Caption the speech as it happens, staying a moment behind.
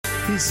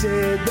He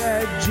said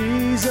that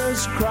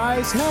Jesus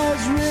Christ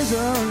has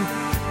risen,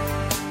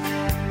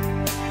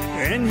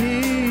 and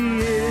he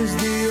is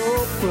the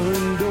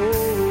open door.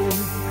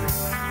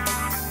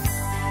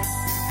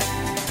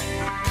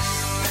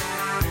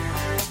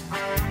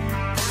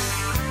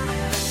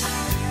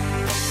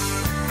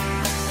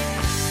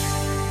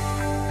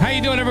 How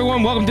you doing,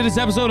 everyone? Welcome to this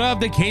episode of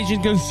the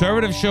Cajun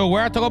Conservative Show,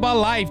 where I talk about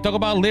life, talk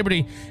about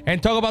liberty,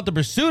 and talk about the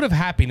pursuit of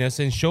happiness,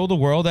 and show the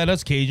world that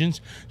us Cajuns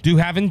do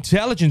have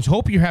intelligence.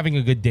 Hope you're having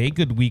a good day,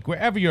 good week,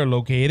 wherever you're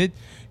located.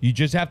 You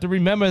just have to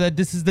remember that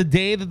this is the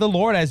day that the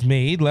Lord has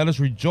made. Let us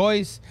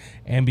rejoice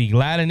and be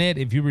glad in it.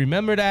 If you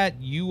remember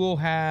that, you will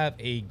have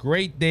a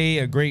great day,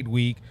 a great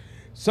week.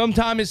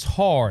 Sometimes it's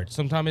hard.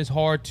 Sometimes it's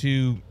hard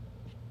to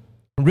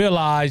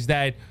realize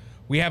that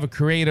we have a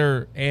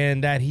creator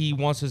and that he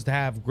wants us to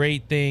have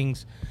great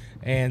things.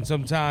 And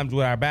sometimes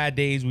with our bad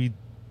days, we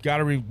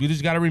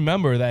just gotta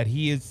remember that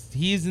he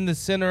is in the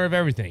center of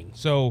everything.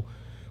 So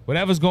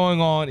whatever's going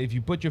on, if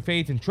you put your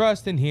faith and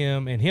trust in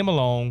him and him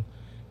alone,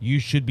 you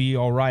should be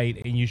all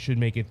right and you should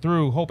make it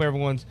through. Hope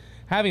everyone's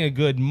having a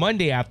good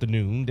Monday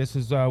afternoon. This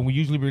is we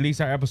usually release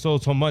our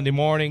episodes on Monday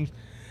mornings.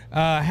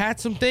 Had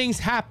some things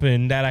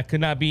happen that I could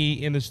not be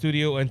in the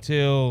studio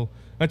until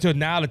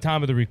now, the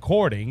time of the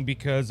recording,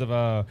 because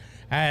of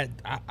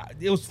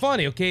it was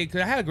funny, okay,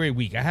 because I had a great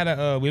week.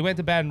 We went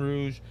to Baton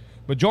Rouge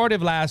majority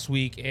of last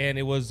week, and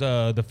it was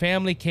the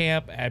family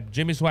camp at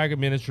Jimmy Swagger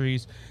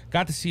Ministries.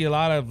 Got to see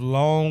I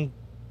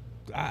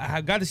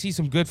got to see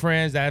some good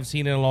friends that I haven't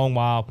seen in a long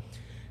while.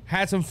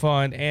 Had some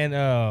fun, and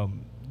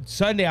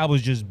Sunday I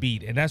was just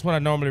beat, and that's when I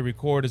normally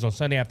record, is on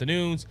Sunday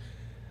afternoons.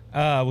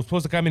 Was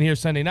supposed to come in here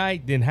Sunday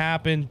night, didn't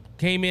happen.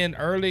 Came in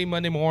early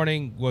Monday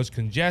morning, was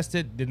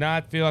congested, did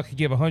not feel I could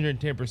give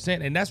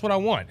 110%, and that's what I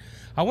want.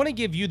 I want to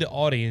give you, the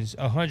audience,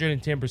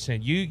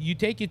 110%. You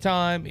take your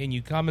time and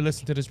you come and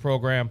listen to this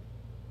program.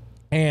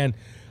 And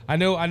I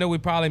know we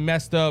probably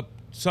messed up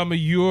some of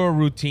your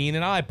routine,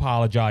 and I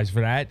apologize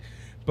for that.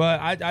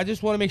 But I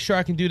just want to make sure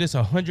I can do this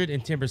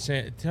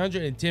 110%.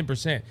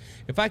 110%.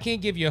 If I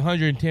can't give you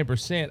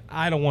 110%,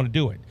 I don't want to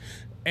do it.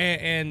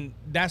 And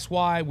that's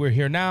why we're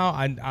here now.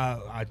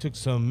 I took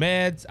some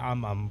meds.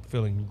 I'm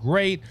feeling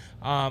great.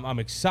 I'm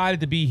excited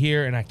to be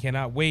here, and I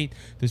cannot wait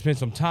to spend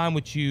some time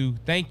with you.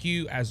 Thank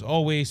you, as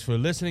always, for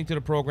listening to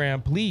the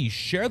program. Please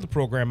share the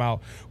program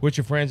out with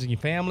your friends and your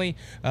family.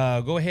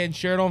 Go ahead and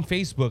share it on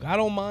Facebook. I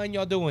don't mind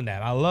y'all doing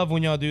that. I love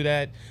when y'all do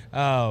that.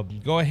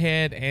 Go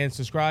ahead and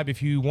subscribe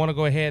if you want to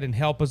go ahead and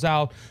help us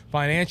out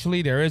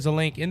financially. There is a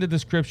link in the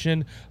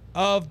description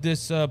of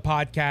this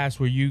podcast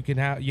where you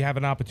have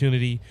an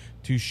opportunity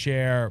to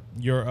share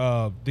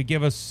to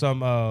give us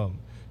some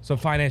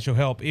financial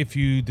help if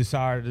you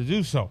desire to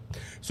do so.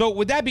 So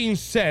with that being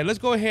said, let's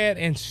go ahead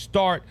and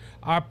start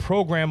our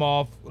program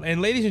off.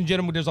 And ladies and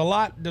gentlemen, there's a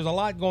lot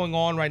going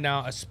on right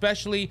now,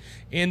 especially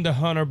in the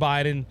Hunter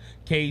Biden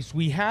case.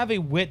 We have a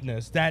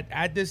witness that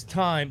at this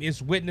time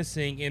is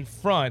witnessing in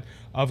front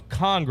of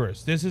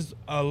Congress. This is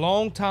a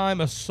longtime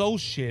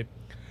associate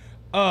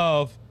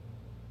of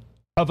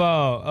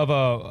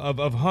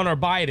Hunter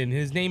Biden.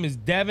 His name is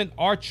Devin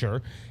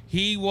Archer.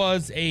 He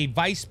was a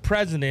vice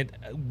president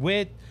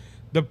with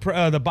the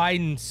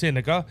Biden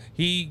Seneca.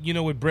 He,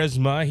 with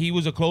Burisma, he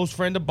was a close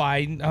friend of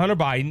Hunter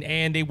Biden,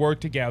 and they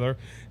worked together.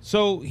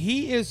 So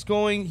he's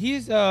going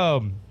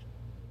to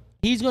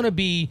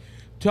be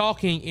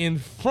talking in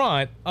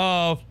front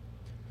of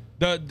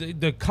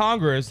the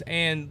Congress,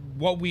 and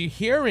what we're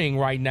hearing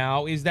right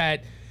now is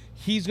that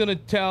he's going to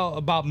tell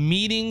about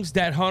meetings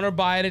that Hunter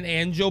Biden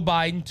and Joe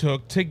Biden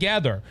took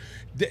together.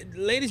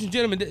 Ladies and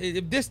gentlemen,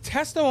 if this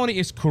testimony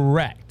is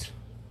correct,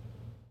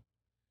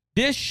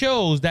 this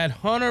shows that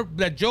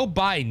Joe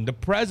Biden, the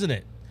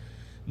president,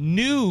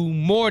 knew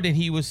more than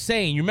he was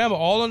saying. You remember,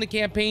 all on the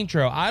campaign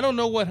trail. I don't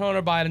know what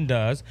Hunter Biden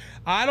does.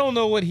 I don't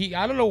know what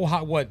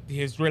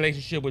his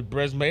relationship with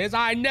Burisma is.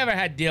 I never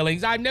had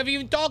dealings. I've never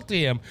even talked to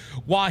him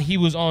while he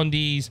was on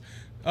these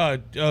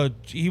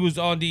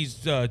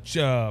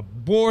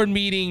board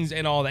meetings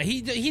and all that.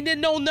 He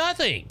didn't know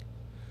nothing.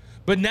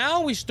 But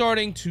now we're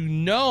starting to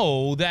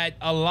know that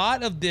a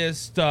lot of this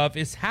stuff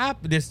has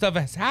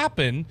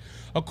happened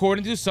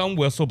according to some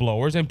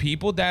whistleblowers and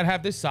people that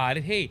have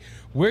decided, hey,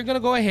 we're going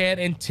to go ahead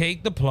and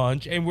take the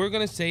plunge, and we're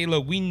going to say,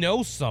 look, we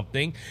know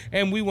something,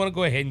 and we want to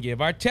go ahead and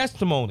give our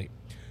testimony.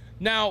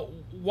 Now,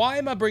 why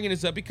am I bringing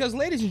this up? Because,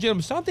 ladies and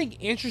gentlemen, something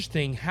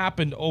interesting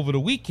happened over the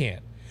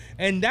weekend.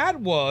 And that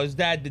was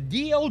that the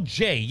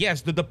DOJ,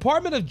 yes, the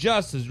Department of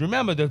Justice,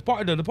 remember, the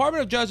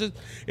Department of Justice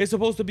is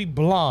supposed to be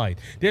blind.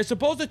 They're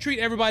supposed to treat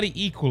everybody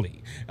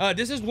equally.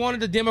 This is one of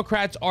the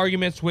Democrats'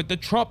 arguments with the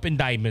Trump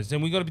indictments,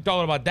 and we're going to be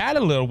talking about that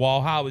in a little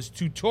while, how it's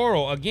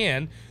tutorial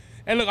again.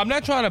 And look, I'm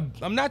not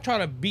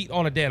trying to beat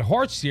on a dead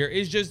horse here.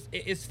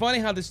 It's funny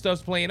how this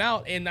stuff's playing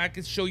out, and I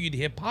can show you the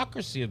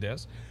hypocrisy of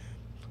this.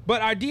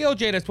 But our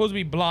DOJ that's supposed to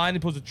be blind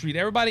and supposed to treat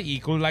everybody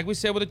equally, like we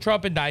said with the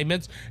Trump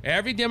indictments,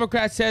 every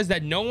Democrat says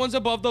that no one's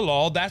above the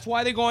law. That's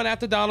why they're going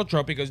after Donald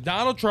Trump, because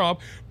Donald Trump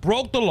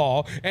broke the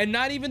law, and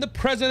not even the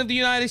president of the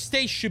United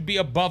States should be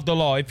above the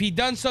law. If he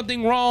done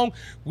something wrong,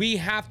 we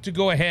have to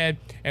go ahead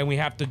and we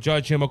have to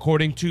judge him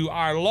according to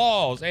our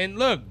laws. And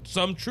look,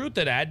 some truth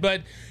to that,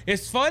 but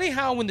it's funny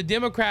how when the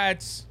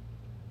Democrats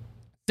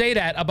say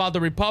that about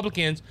the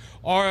Republicans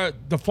or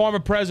the former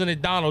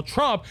president Donald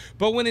Trump,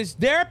 but when it's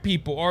their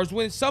people or it's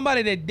when it's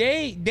somebody that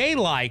they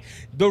like,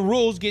 the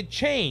rules get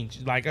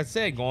changed. Like I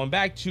said, going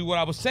back to what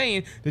I was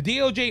saying, the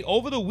DOJ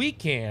over the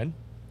weekend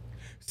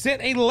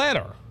sent a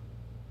letter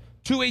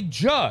to a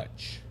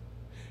judge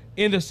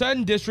in the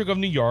Southern District of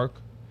New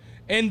York,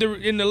 and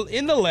in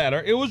the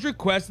letter it was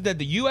requested that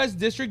the U.S.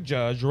 District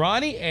Judge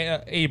Ronnie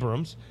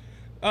Abrams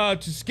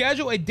to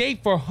schedule a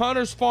date for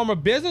Hunter's former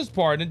business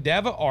partner,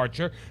 Devin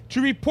Archer,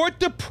 to report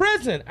to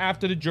prison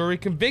after the jury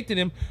convicted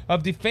him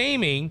of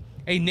defaming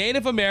a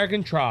Native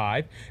American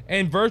tribe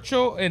and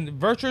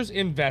Virtuous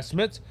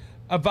Investments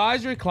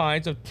advisory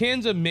clients of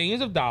tens of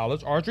millions of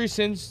dollars. Archer's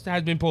sentence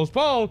has been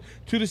postponed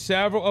due to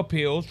several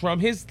appeals from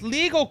his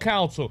legal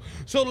counsel.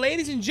 So,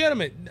 ladies and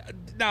gentlemen,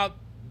 now,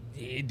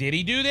 did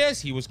he do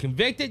this? He was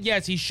convicted.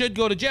 Yes, he should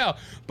go to jail.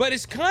 But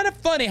it's kind of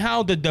funny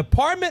how the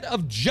Department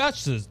of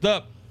Justice,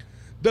 the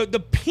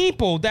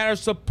people that are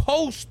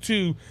supposed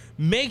to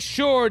make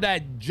sure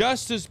that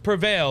justice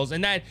prevails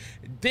and that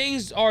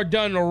things are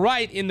done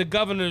right in the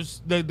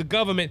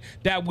government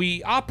that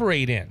we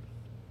operate in,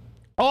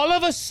 all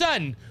of a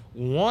sudden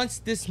wants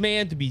this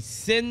man to be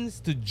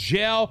sentenced to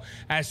jail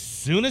as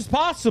soon as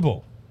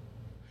possible.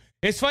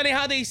 It's funny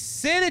how they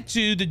sent it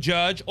to the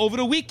judge over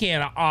the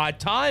weekend. Odd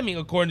timing,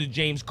 according to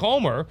James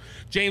Comer.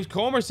 James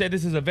Comer said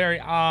this is a very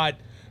odd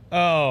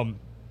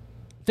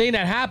thing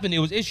that happened. It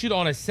was issued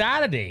on a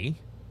Saturday.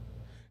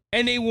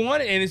 And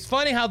it's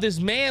funny how this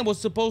man was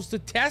supposed to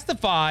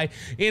testify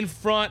in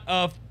front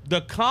of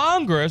the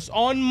Congress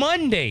on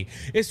Monday.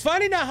 It's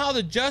funny now how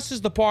the Justice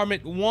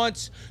Department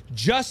wants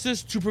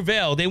justice to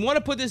prevail. They want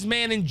to put this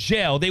man in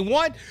jail. They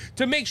want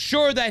to make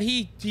sure that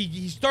he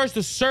starts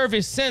to serve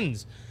his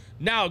sentence.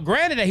 Now,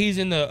 granted that he's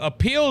in the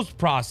appeals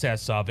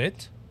process of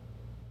it,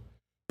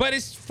 but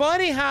it's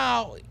funny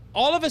how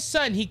all of a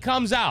sudden he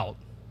comes out.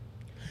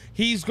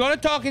 He's going to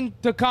talk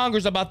to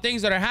Congress about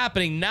things that are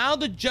happening. Now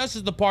the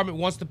Justice Department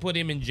wants to put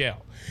him in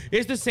jail.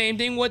 It's the same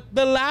thing with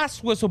the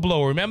last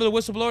whistleblower. Remember the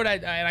whistleblower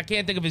that I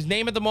can't think of his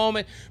name at the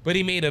moment, but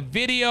he made a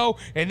video,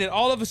 and then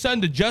all of a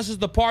sudden the Justice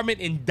Department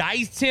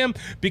indicts him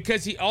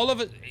because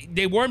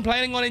they weren't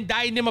planning on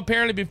indicting him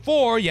apparently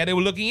before. Yeah, they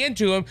were looking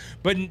into him,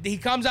 but he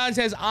comes out and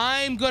says,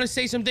 I'm going to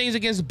say some things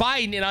against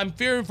Biden and I'm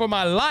fearing for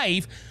my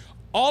life.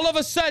 All of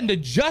a sudden, the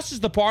Justice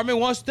Department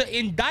wants to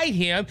indict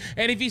him,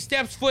 and if he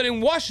steps foot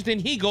in Washington,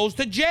 he goes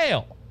to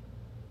jail.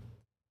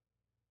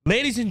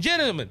 Ladies and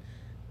gentlemen,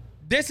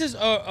 this is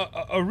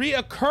a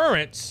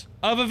reoccurrence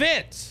of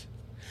events.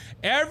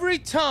 Every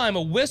time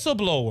a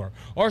whistleblower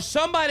or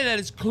somebody that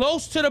is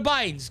close to the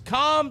Bidens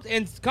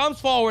comes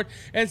forward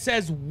and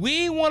says,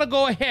 we want to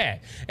go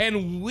ahead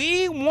and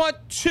we want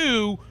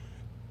to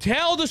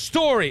tell the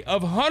story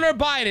of Hunter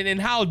Biden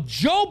and how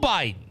Joe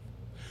Biden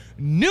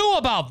knew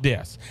about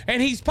this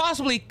and he's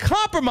possibly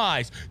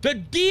compromised, the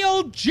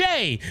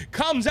DOJ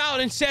comes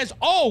out and says,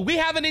 oh, we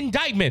have an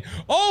indictment.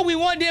 Oh, we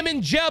want them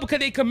in jail because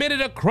they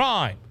committed a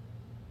crime.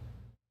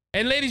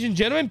 And ladies and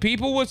gentlemen,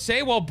 people would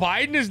say, well,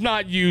 Biden is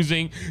not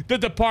using the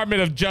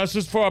Department of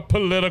Justice for a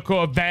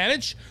political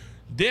advantage.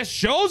 This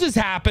shows it's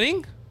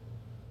happening.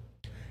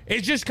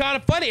 It's just kind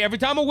of funny. Every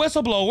time a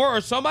whistleblower or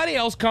somebody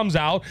else comes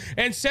out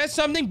and says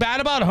something bad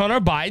about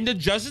Hunter Biden, the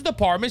Justice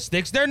Department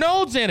sticks their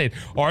nose in it,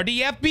 or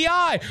the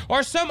FBI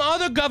or some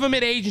other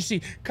government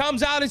agency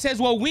comes out and says,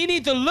 well, we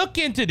need to look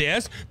into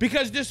this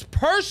because this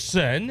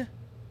person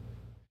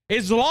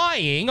is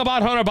lying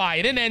about Hunter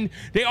Biden, and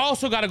they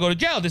also got to go to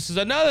jail. This is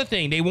another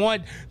thing. They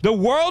want the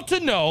world to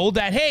know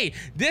that, hey,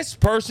 this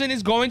person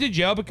is going to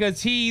jail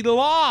because he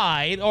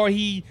lied or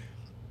he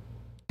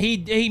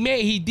defunding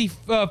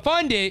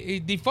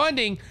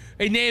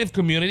a Native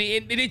community,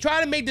 and they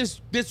try to make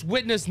this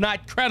witness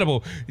not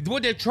credible.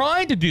 What they're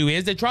trying to do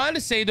is they're trying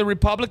to say the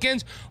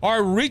Republicans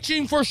are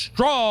reaching for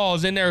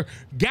straws and they're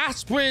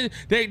gasping.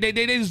 They're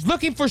just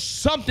looking for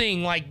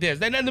something like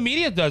this, and then the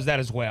media does that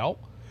as well.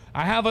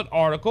 I have an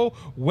article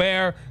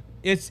where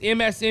it's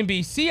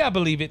MSNBC, I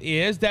believe it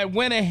is, that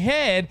went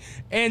ahead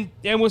and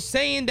was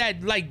saying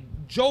that like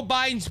Joe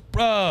Biden's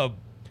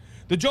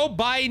the Joe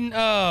Biden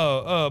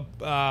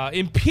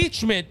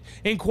impeachment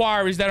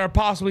inquiries that are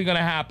possibly going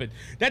to happen,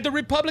 that the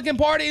Republican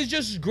Party is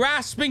just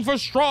grasping for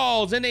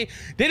straws, and they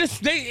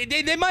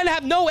might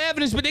have no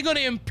evidence, but they're going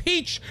to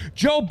impeach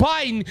Joe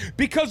Biden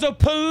because of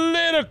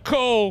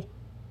political.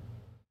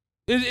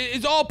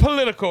 It's all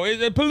political.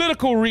 It's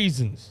political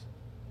reasons.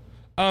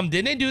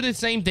 Didn't they do the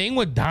same thing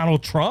with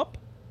Donald Trump?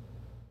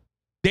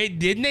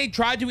 They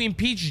try to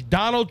impeach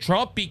Donald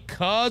Trump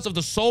because of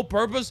the sole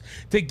purpose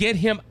to get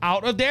him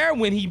out of there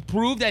when he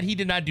proved that he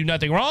did not do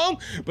nothing wrong.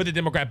 But the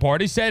Democrat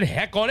Party said,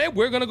 heck on it,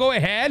 we're going to go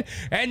ahead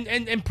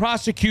and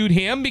prosecute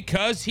him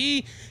because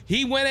he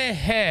went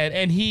ahead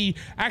and he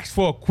asked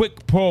for a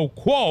quick pro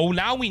quo.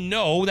 Now we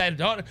know that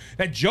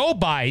Joe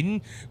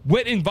Biden,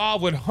 went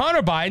involved with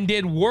Hunter Biden,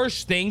 did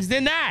worse things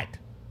than that.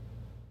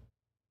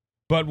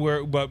 But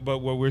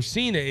what we're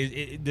seeing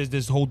is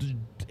this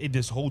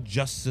whole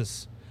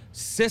justice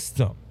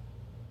system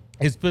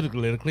is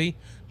politically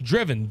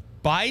driven.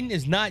 Biden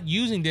is not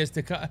using this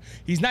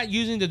he's not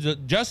using the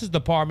Justice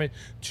Department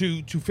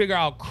to figure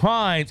out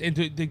crimes and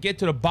to get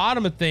to the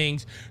bottom of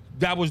things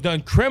that was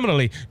done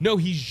criminally. No,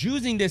 he's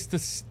using this to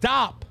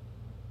stop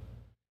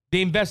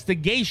the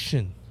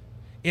investigation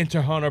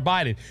into Hunter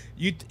Biden.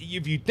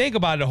 If you think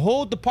about it, the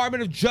whole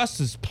Department of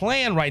Justice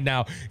plan right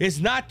now is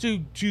not to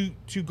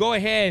go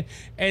ahead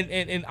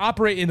and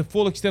operate in the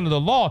full extent of the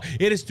law.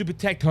 It is to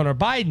protect Hunter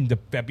Biden, the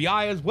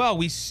FBI as well.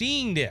 We've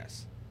seen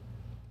this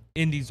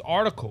in these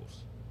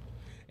articles.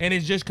 And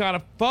it's just kind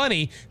of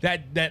funny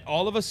that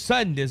all of a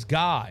sudden this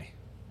guy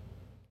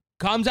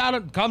comes out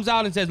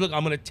and says, look,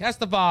 I'm going to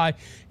testify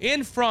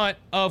in front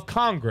of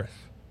Congress.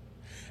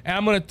 And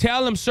I'm going to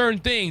tell them certain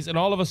things. And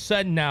all of a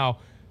sudden now,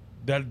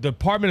 the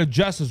Department of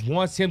Justice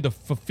wants him to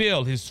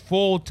fulfill his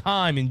full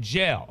time in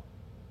jail.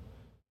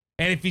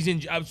 And if he's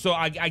in, so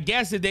I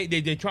guess that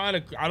they're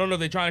trying to, I don't know if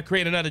they're trying to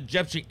create another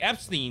Jeffrey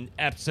Epstein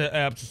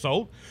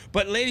episode.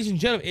 But ladies and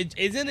gentlemen,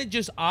 isn't it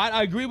just odd?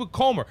 I agree with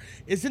Comer.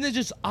 Isn't it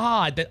just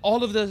odd that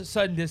all of a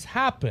sudden this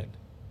happened?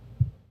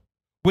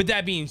 With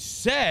that being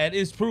said,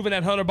 it's proven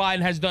that Hunter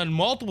Biden has done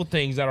multiple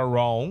things that are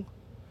wrong,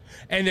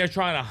 and they're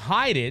trying to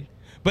hide it.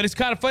 But it's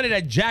kind of funny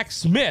that Jack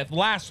Smith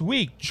last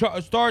week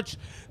starts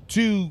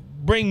to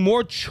bring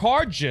more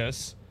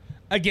charges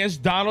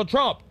against Donald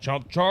Trump.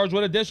 Trump charged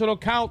with additional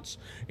counts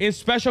in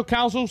special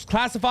counsel's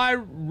classified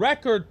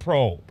record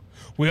probe.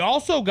 We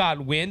also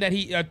got wind that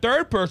a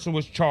third person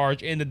was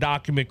charged in the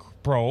document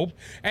probe.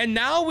 And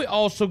now we're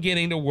also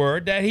getting the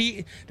word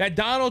that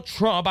Donald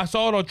Trump, I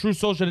saw it on Truth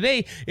Social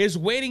today, is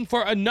waiting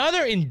for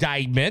another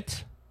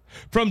indictment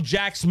from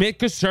Jack Smith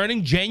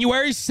concerning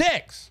January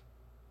 6th.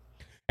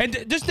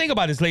 And just think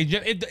about this, ladies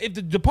and gentlemen. If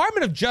the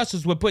Department of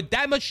Justice would put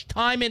that much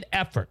time and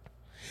effort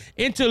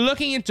into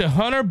looking into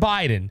Hunter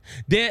Biden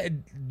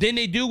than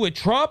they do with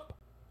Trump,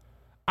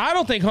 I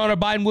don't think Hunter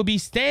Biden would be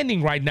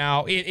standing right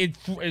now,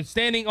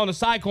 standing on the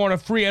side corner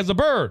free as a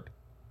bird.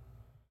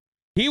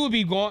 He would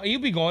be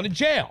going to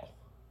jail.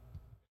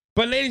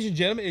 But ladies and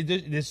gentlemen,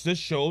 this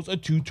just shows a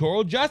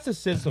tutorial justice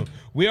system.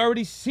 We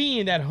already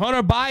seen that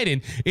Hunter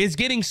Biden is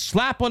getting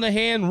slap on the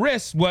hand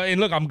wrist. Well, and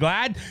look, I'm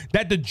glad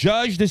that the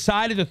judge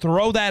decided to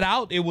throw that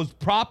out. It was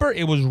proper.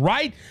 It was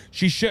right.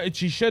 She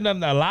shouldn't have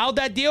allowed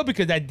that deal,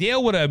 because that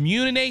deal would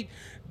immunizate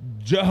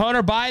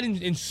Hunter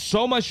Biden in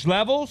so much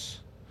levels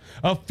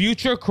of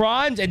future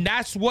crimes. And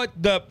that's what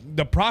the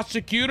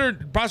prosecutor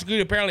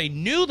apparently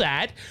knew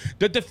that.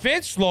 The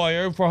defense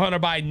lawyer for Hunter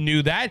Biden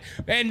knew that,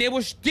 and they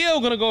were still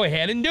going to go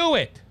ahead and do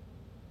it.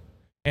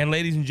 And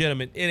ladies and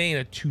gentlemen, it ain't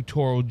a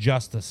tutorial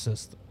justice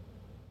system.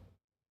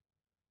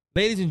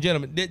 Ladies and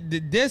gentlemen,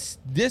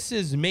 this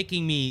is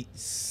making me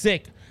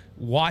sick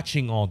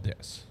watching all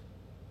this.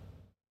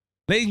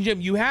 Ladies and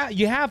gentlemen,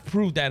 you have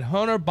proved that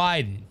Hunter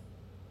Biden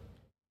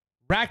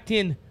racked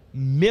in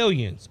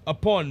millions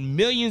upon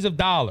millions of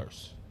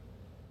dollars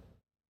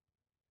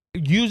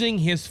using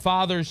his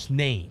father's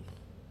name.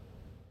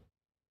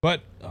 But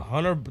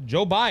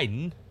Joe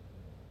Biden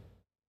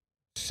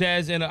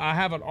says, and I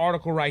have an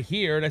article right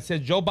here that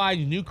says Joe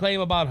Biden's new claim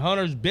about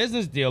Hunter's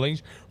business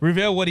dealings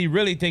reveal what he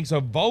really thinks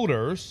of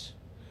voters.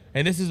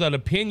 And this is an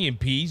opinion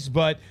piece,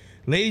 but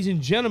ladies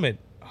and gentlemen,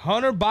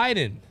 Joe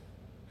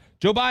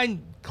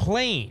Biden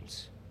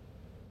claims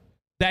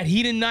that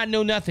he did not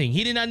know nothing.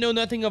 He did not know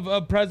nothing of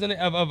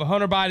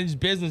Hunter Biden's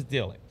business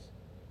dealings.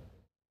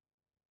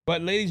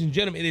 But ladies and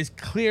gentlemen, it is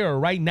clear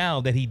right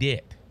now that he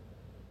did.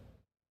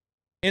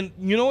 And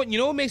you know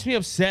what makes me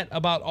upset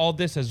about all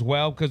this as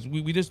well, because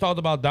we just talked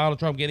about Donald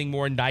Trump getting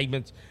more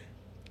indictments,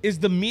 is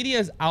the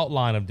media's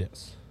outline of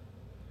this.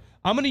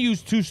 I'm going to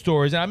use two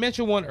stories, and I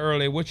mentioned one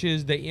earlier, which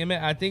is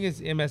I think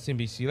it's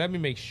MSNBC. Let me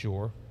make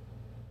sure.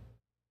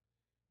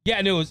 Yeah,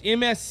 and it was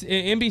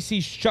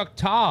NBC's Chuck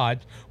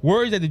Todd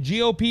worries that the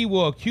GOP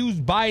will accuse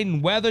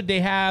Biden whether they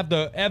have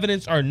the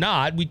evidence or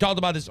not. We talked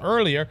about this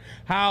earlier,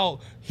 how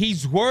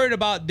he's worried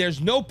about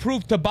there's no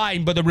proof to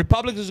Biden, but the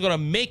Republicans are going to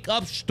make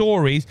up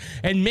stories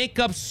and make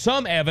up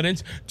some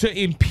evidence to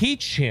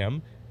impeach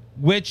him,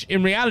 which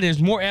in reality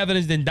is more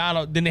evidence than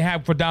they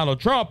have for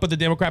Donald Trump, but the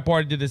Democrat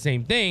Party did the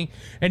same thing.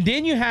 And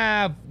then you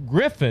have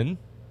Griffin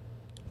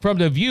from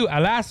The View,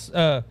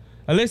 Alyssa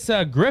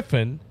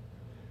Griffin,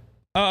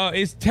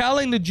 is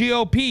telling the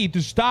GOP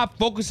to stop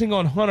focusing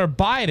on Hunter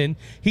Biden.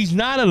 He's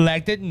not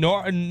elected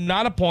nor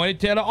not appointed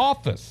to the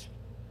office.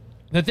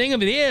 The thing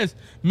of it is,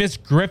 Miss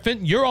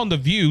Griffin, you're on The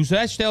View, so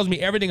that tells me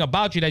everything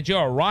about you, that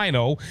you're a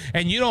rhino,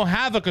 and you don't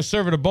have a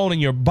conservative bone in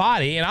your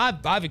body,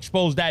 and I've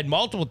exposed that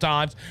multiple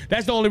times.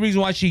 That's the only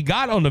reason why she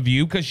got on The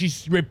View, because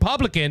she's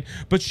Republican,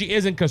 but she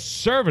isn't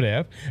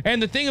conservative.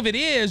 And the thing of it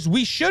is,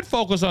 we should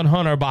focus on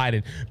Hunter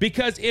Biden,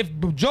 because if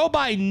Joe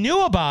Biden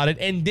knew about it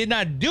and did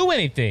not do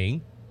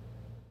anything,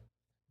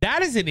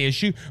 that is an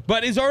issue,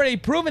 but it's already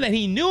proven that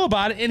he knew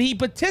about it and he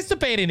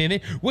participated in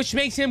it, which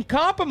makes him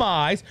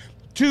compromise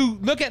to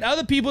look at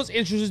other people's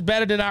interests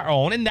better than our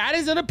own, and that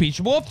is an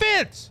impeachable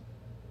offense.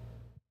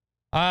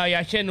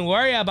 I shouldn't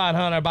worry about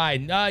Hunter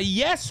Biden.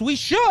 Yes, we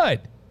should.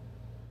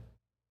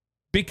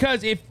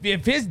 Because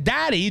if his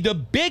daddy, the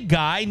big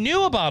guy,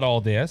 knew about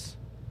all this,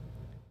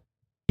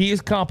 he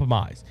is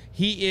compromised.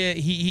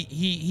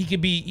 He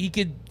could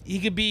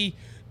be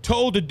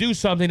told to do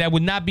something that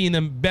would not be in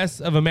the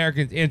best of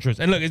Americans' interests.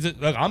 And look,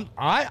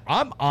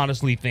 I'm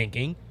honestly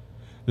thinking,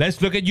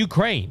 let's look at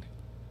Ukraine.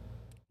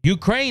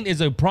 Ukraine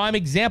is a prime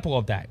example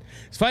of that.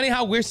 It's funny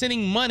how we're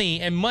sending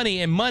money,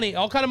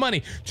 all kind of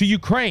money to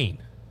Ukraine.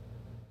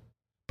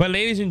 But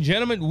ladies and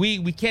gentlemen,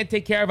 we can't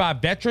take care of our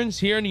veterans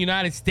here in the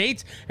United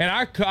States, and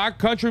our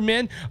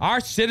countrymen, our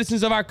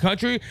citizens of our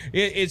country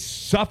is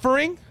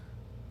suffering.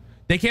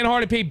 They can't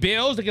hardly pay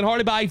bills. They can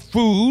hardly buy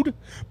food.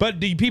 But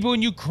the people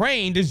in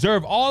Ukraine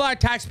deserve all our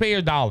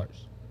taxpayer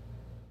dollars.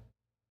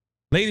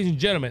 Ladies and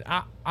gentlemen,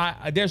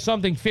 there's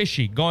something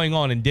fishy going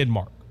on in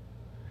Denmark.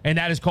 And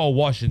that is called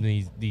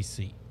Washington,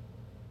 D.C.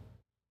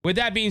 With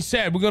that being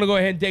said, we're going to go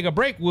ahead and take a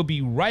break. We'll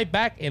be right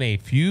back in a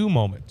few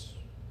moments.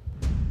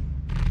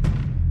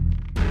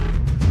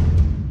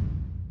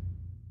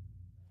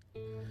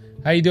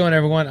 How you doing,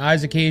 everyone?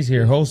 Isaac Hayes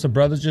here, host of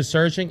Brothers Just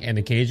Searching and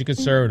the Cajun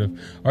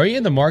Conservative. Are you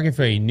in the market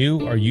for a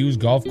new or used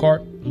golf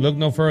cart? Look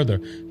no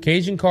further.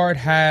 Cajun Cart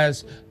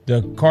has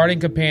the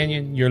karting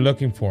companion you're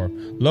looking for.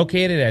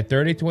 Located at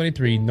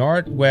 3023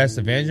 Northwest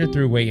Avenger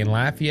Thruway in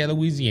Lafayette,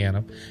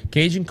 Louisiana,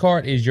 Cajun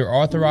Cart is your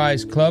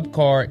authorized club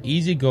car,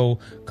 easy-go,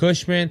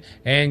 Cushman,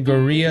 and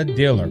Gorilla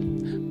dealer.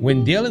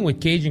 When dealing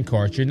with Cajun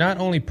Carts, you're not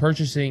only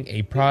purchasing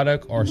a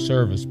product or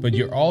service, but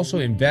you're also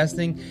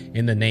investing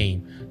in the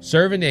name.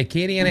 Serving the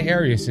Acadiana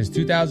area since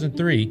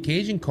 2003,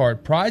 Cajun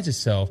Cart prides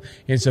itself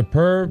in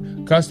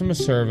superb customer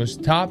service,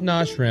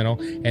 top-notch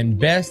rental, and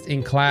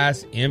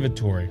best-in-class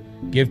inventory.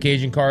 Give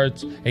Cajun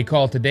Carts a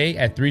call today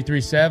at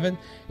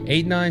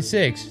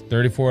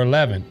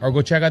 337-896-3411 or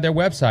go check out their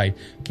website,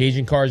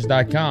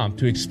 CajunCarts.com,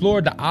 to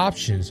explore the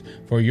options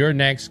for your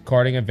next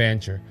karting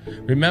adventure.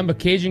 Remember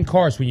Cajun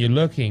Carts when you're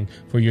looking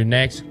for your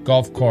next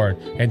golf cart,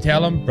 and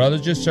tell them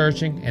Brothers Just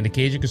Searching and the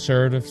Cajun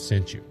Conservative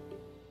sent you.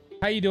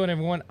 How you doing,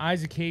 everyone?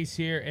 Isaac Hayes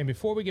here, and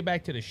before we get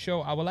back to the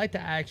show, I would like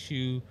to ask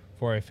you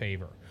for a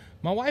favor.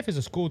 My wife is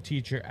a school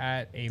teacher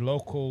at a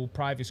local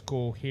private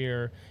school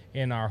here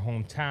in our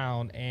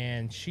hometown,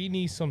 and she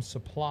needs some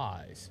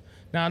supplies.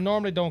 Now, I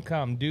normally don't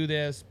come do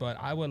this, but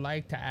I would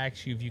like to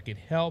ask you if you could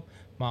help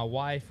my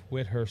wife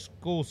with her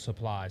school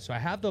supplies. So I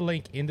have the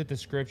link in the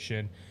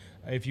description.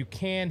 If you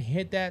can,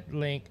 hit that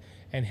link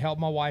and help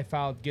my wife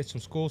out, get some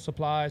school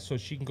supplies so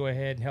she can go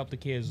ahead and help the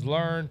kids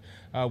learn.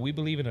 We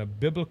believe in a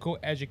biblical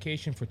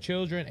education for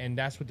children, and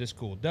that's what this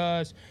school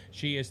does.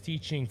 She is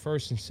teaching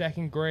first and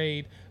second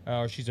grade.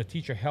 She's a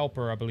teacher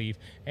helper, I believe,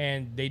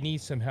 and they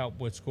need some help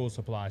with school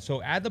supplies.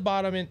 So at the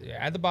bottom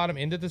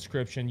in the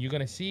description, you're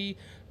going to see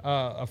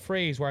a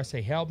phrase where I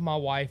say, help my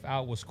wife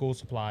out with school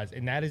supplies,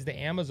 and that is the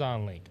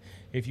Amazon link.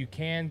 If you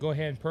can, go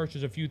ahead and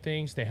purchase a few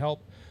things to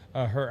help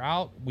her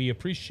out. We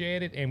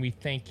appreciate it, and we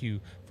thank you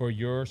for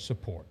your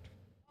support.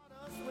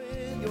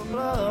 With your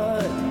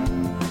blood,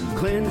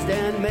 cleansed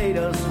and made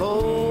us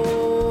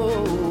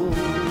whole.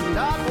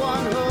 Not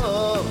one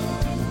hoof,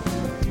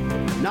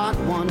 not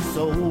one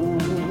soul.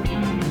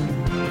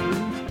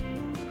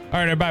 All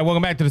right, everybody,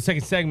 welcome back to the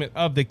second segment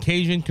of the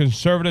Cajun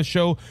Conservative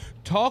Show,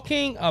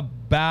 talking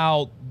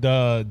about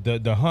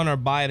the Hunter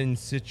Biden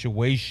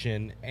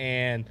situation.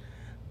 And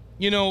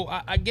you know,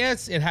 I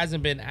guess it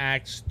hasn't been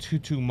asked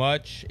too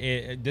much.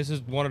 This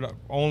is one of the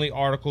only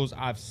articles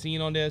I've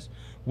seen on this,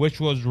 which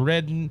was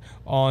written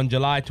on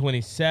July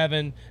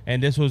 27,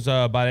 and this was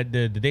by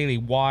the Daily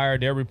Wire,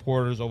 their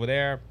reporters over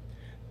there.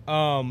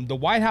 The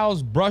White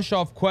House brushed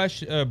off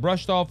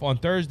on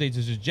Thursday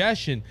the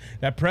suggestion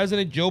that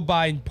President Joe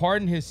Biden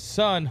pardon his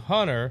son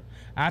Hunter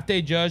after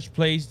a judge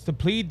placed the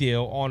plea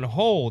deal on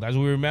hold. As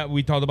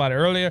we talked about it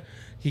earlier,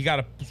 he got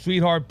a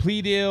sweetheart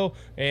plea deal,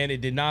 and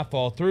it did not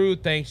fall through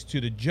thanks to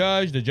the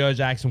judge. The judge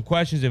asked some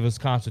questions if it was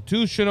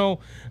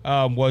constitutional.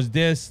 Was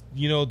this,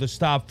 to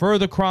stop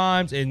further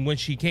crimes? And when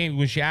she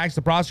asked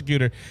the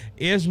prosecutor,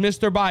 is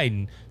Mr.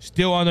 Biden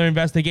still under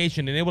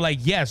investigation? And they were like,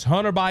 yes,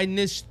 Hunter Biden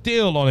is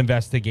still on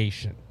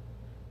investigation.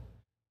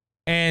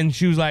 And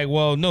she was like,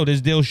 well, no,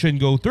 this deal shouldn't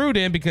go through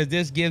then because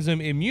this gives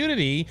him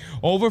immunity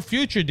over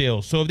future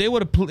deals. So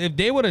if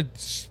they would have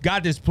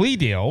got this plea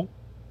deal,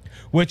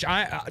 which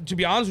to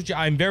be honest with you,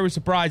 I'm very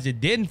surprised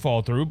it didn't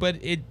fall through, but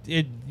it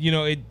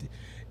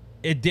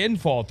didn't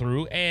fall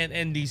through.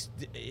 And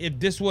if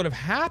this would have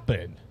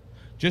happened,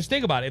 Just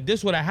think about it. If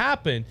this would have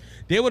happened,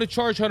 they would have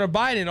charged Hunter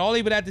Biden, and all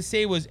he would have to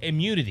say was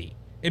immunity.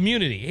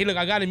 Hey, look,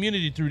 I got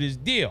immunity through this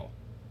deal.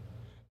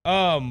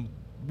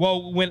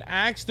 Well, when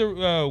asked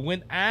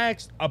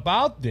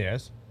about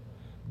this,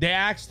 they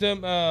asked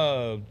him,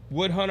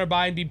 would Hunter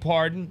Biden be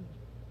pardoned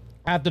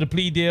after the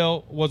plea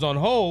deal was on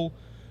hold?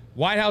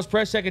 White House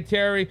Press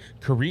Secretary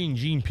Karine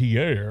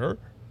Jean-Pierre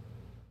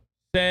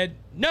said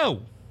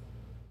no.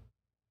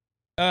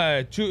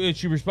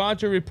 She responded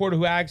to a reporter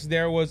who asked if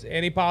there was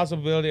any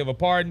possibility of a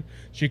pardon.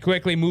 She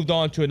quickly moved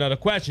on to another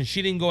question.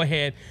 She didn't go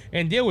ahead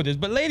and deal with this.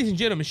 But ladies and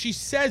gentlemen, she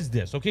says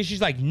this, okay?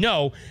 She's like,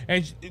 no.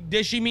 And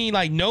does she mean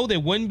like, no,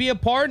 there wouldn't be a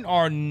pardon?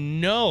 Or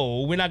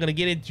no, we're not going to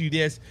get into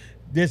this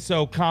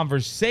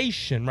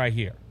conversation right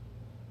here.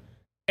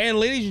 And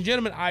ladies and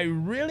gentlemen, I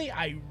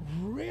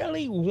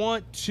really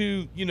want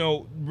to,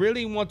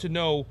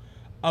 know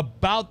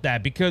about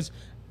that, because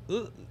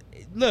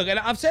look, and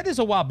I've said this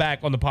a while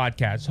back on the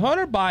podcast,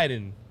 Hunter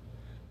Biden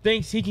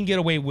thinks he can get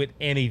away with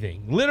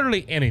anything,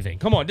 literally anything.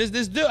 Come on, this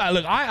dude,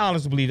 look, I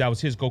honestly believe that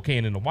was his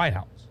cocaine in the White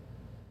House.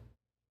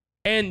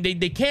 And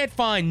they can't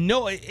find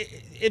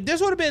if this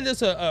would have been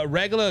just a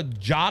regular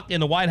jock in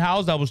the White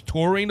House that was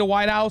touring the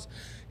White House,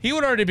 he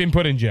would already been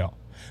put in jail.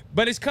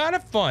 But it's kind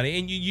of funny,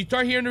 and you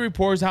start hearing the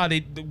reports how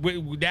they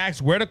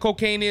ask where the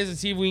cocaine is and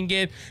see if we can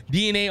get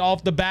DNA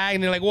off the bag,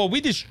 and they're like, well,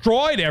 we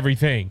destroyed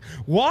everything.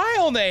 Why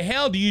on the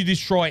hell do you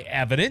destroy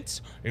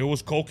evidence? It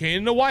was cocaine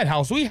in the White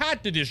House. We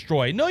had to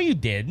destroy it. No, you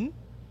didn't.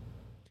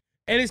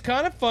 And it's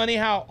kind of funny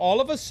how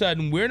all of a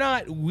sudden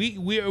that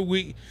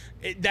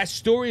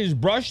story is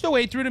brushed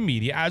away through the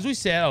media. As we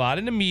said, a lot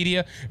in the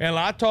media and a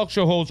lot of talk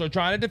show hosts are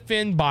trying to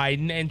defend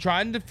Biden and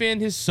trying to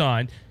defend his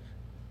son.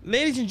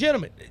 Ladies and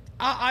gentlemen,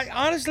 I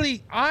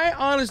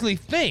honestly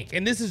think,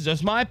 and this is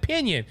just my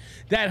opinion,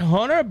 that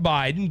Hunter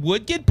Biden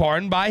would get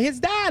pardoned by his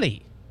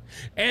daddy.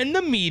 And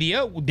the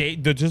media,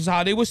 this is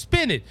how they would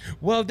spin it.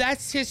 Well,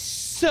 that's his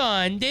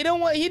son.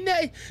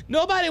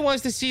 Nobody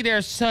wants to see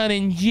their son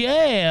in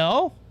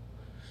jail.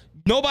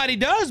 Nobody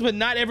does, but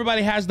not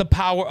everybody has the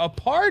power of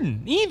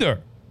pardon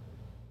either.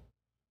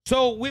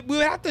 So we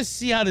have to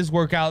see how this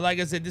work out. Like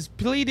I said, this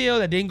plea deal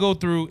that didn't go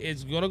through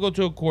is going to go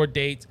to a court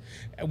date.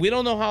 We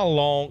don't know how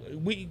long.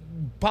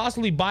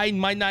 Possibly Biden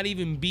might not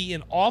even be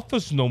in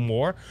office no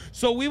more.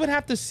 So we would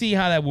have to see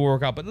how that will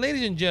work out. But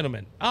ladies and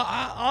gentlemen,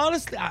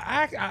 honestly,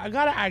 I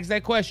got to ask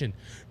that question.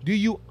 Do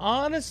you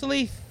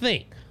honestly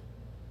think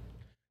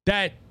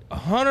that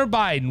Hunter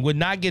Biden would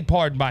not get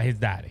pardoned by his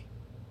daddy?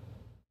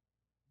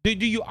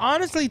 Do you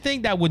honestly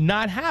think that would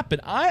not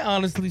happen?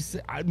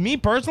 Me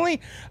personally,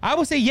 I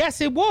would say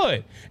yes, it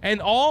would. And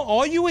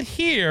all you would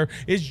hear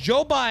is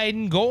Joe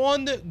Biden go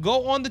on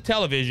the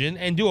television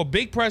and do a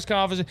big press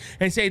conference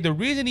and say the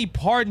reason he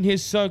pardoned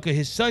his son because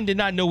his son did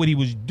not know what he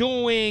was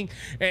doing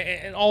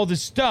and all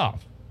this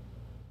stuff.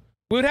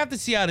 We would have to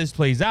see how this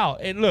plays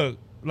out. And look,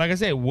 like I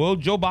said, will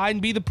Joe Biden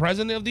be the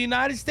president of the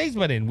United States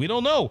by then? We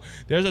don't know.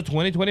 There's a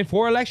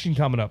 2024 election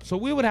coming up. So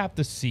we would have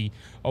to see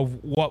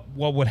of what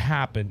would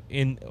happen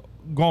in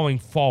going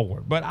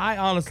forward. But I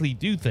honestly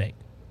do think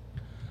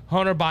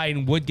Hunter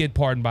Biden would get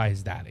pardoned by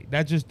his daddy.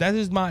 That's just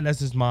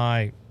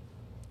my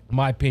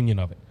opinion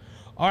of it.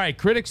 All right,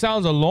 critics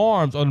sounds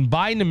alarms on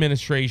Biden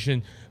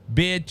administration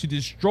bid to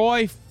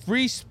destroy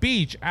free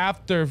speech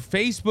after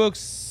Facebook's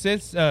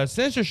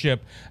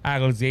censorship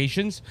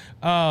accusations.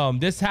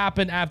 This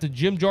happened after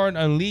Jim Jordan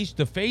unleashed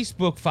the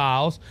Facebook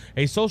files.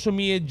 A social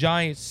media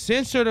giant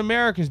censored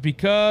Americans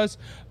because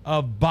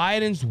of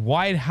Biden's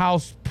White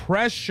House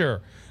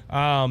pressure.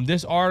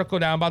 This article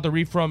that I'm about to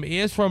read from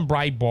is from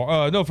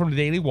from the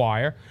Daily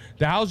Wire.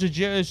 The House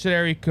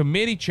Judiciary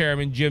Committee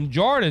Chairman Jim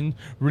Jordan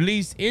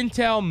released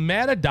Intel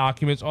meta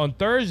documents on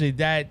Thursday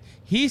that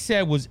he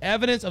said was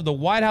evidence of the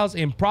White House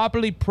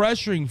improperly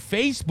pressuring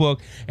Facebook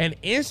and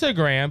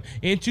Instagram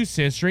into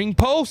censoring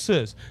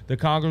posts. The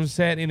Congressman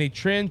said in a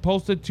trend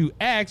posted to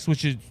X,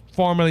 which is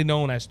formerly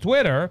known as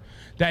Twitter,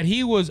 that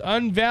he was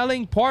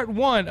unveiling part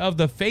one of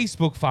the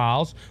Facebook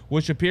files,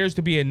 which appears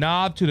to be a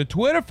nod to the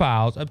Twitter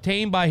files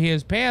obtained by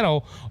his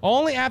panel,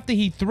 only after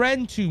he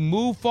threatened to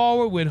move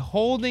forward with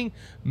holding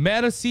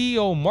Meta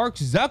CEO Mark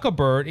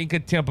Zuckerberg in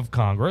contempt of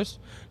Congress.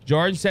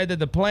 Jordan said that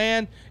the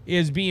plan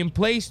is being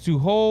placed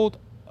on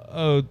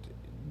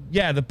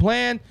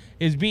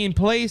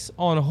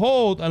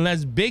hold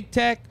unless big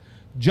tech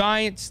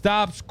giant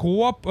stops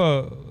cooperating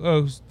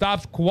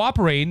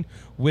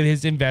with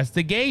his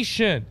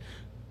investigation.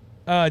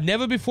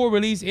 Never before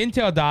released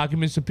Intel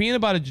documents subpoenaed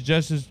by the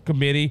Justice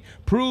Committee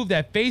proved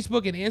that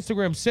Facebook and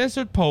Instagram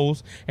censored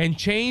posts and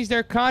changed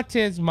their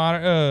contents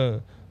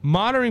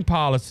monitoring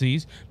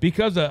policies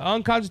because of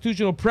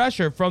unconstitutional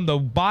pressure from the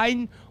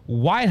Biden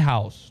White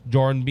House.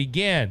 Jordan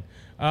began.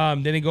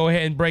 Then they go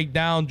ahead and break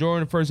down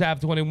Jordan, the first half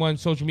of 21,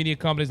 social media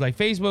companies like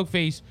Facebook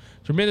face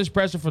tremendous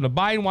pressure from the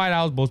Biden White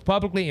House, both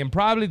publicly and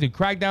privately, to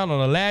crack down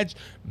on alleged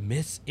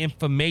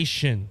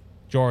misinformation,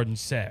 Jordan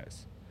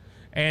says.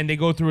 And they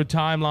go through a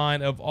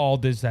timeline of all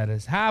this that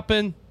has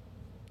happened.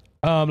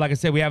 Like I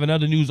said, we have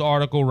another news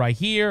article right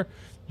here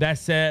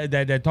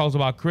that talks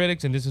about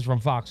critics, and this is from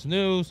Fox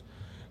News.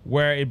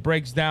 where it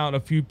breaks down a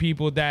few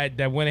people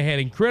that went ahead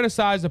and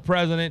criticized the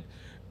president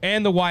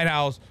and the White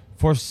House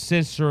for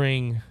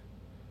censoring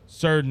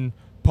certain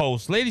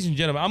posts. Ladies and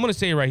gentlemen, I'm going to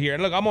say it right here.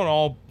 And look, I'm on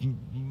all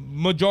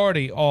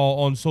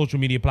on social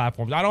media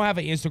platforms. I don't have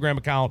an Instagram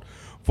account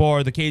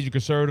for the Cajun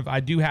Conservative.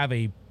 I do have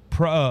a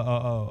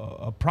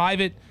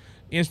private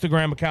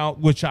Instagram account,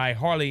 which I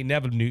hardly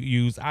never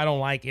use. I don't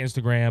like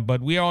Instagram,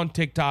 but we're on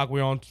TikTok,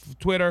 we're on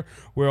Twitter,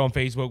 we're on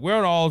Facebook, we're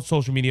on all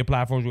social media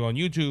platforms, we're on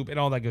YouTube and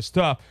all that good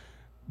stuff.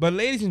 But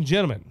ladies and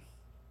gentlemen,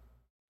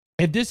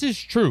 if this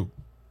is true,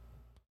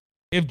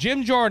 if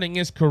Jim Jordan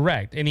is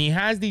correct and he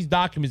has these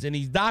documents and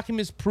these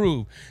documents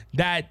prove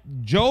that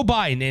Joe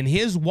Biden and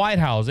his White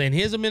House and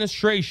his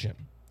administration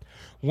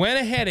went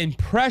ahead and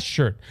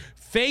pressured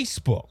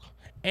Facebook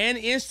and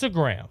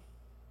Instagram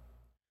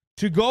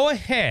to go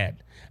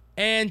ahead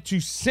and to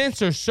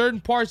censor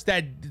certain posts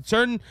that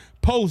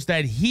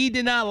he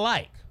did not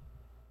like,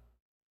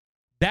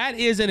 that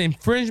is an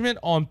infringement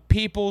on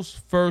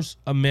people's First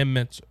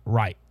Amendment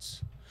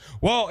rights.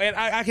 Well, and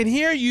I can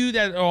hear you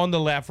that are on the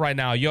left right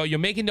now. You're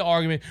making the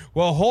argument,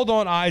 well, hold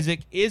on,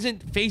 Isaac.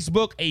 Isn't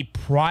Facebook a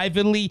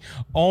privately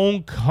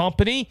owned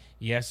company?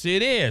 Yes,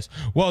 it is.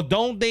 Well,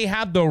 don't they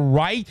have the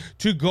right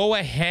to go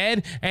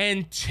ahead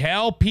and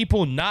tell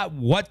people not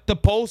what to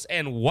post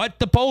and what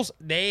to post?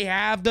 They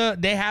have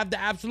the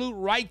absolute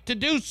right to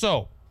do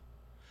so.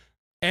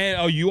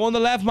 And you on the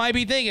left might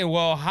be thinking,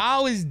 well,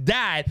 how is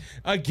that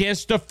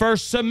against the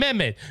First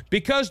Amendment?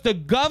 Because the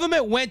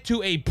government went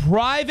to a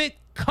private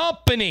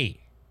company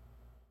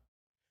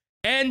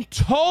and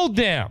told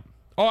them,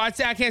 I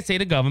can't say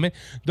the government,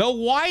 the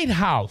White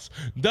House,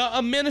 the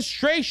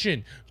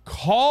administration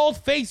called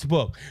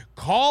Facebook,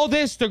 called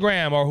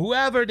Instagram, or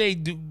whoever they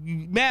do,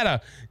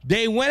 Meta.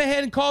 They went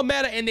ahead and called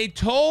Meta, and they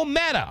told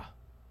Meta,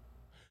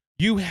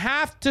 you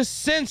have to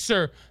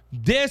censor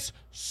this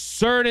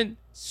certain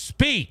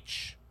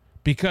speech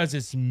because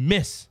it's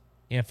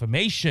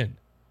misinformation.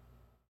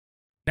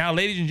 Now,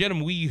 ladies and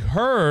gentlemen, we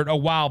heard a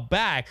while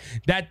back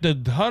that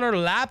the Hunter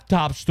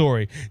laptop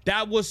story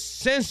that was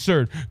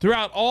censored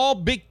throughout all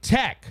big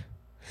tech,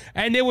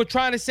 and they were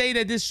trying to say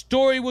that this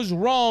story was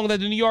wrong, that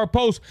the New York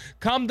Post,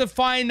 come to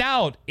find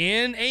out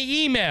in an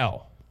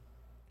email,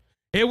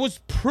 it was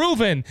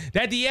proven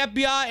that the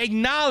FBI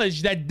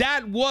acknowledged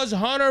that was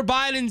Hunter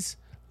Biden's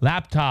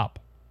laptop.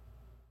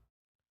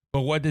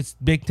 But what did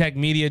big tech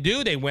media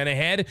do? They went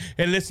ahead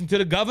and listened to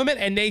the government,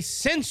 and they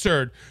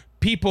censored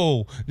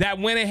people that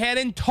went ahead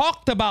and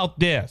talked about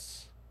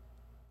this.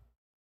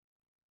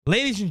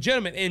 Ladies and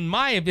gentlemen, in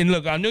my opinion,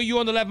 look, I know you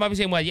on the left might be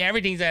saying, well, yeah,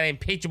 everything's an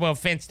impeachable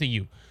offense to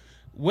you.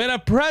 When a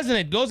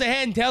president goes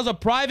ahead and tells a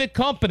private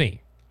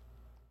company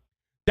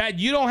that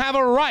you don't have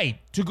a right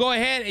to go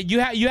ahead and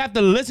you have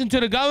to listen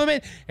to the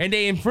government and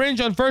they infringe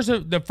on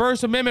the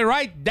First Amendment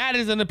right, that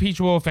is an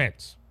impeachable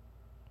offense.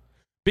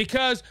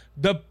 Because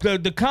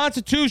the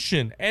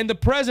Constitution and the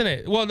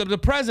president, the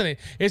president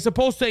is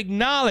supposed to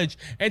acknowledge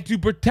and to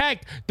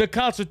protect the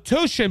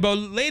Constitution. But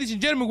ladies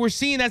and gentlemen, we're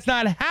seeing that's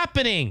not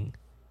happening.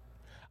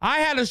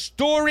 I had a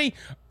story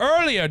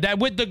earlier that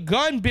with the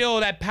gun bill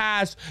that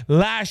passed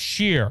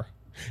last year,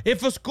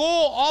 if a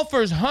school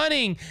offers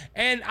hunting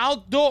and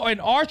outdoor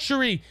and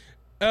archery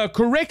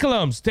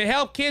curriculums to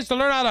help kids to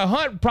learn how to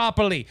hunt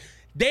properly,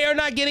 they are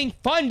not getting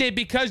funded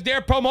because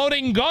they're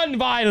promoting gun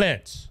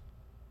violence.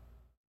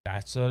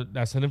 That's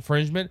an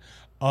infringement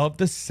of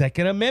the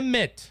Second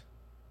Amendment.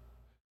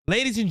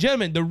 Ladies and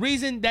gentlemen, the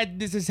reason that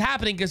this is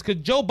happening is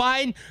because Joe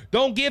Biden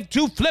don't give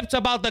two flips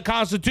about the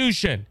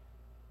Constitution.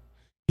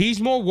 He's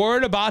more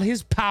worried about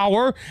his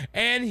power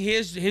and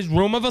his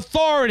room of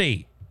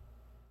authority.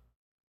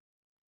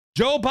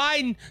 Joe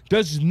Biden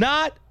does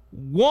not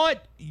want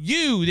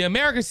you, the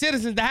American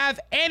citizens, to have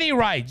any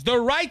rights. The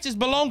rights just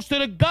belongs to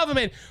the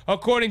government,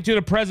 according to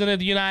the President of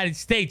the United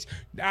States.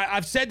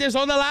 I've said this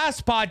on the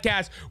last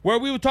podcast where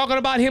we were talking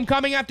about him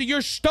coming after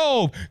your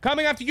stove,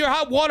 coming after your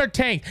hot water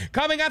tank,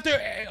 coming after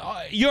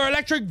your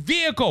electric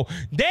vehicle.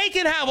 They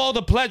can have all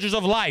the pleasures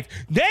of life.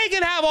 They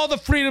can have all the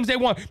freedoms they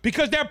want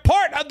because they're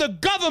part of the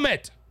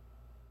government.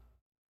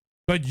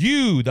 But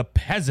you, the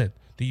peasant,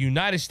 the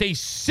United States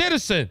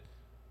citizen,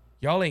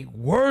 y'all ain't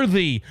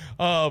worthy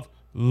of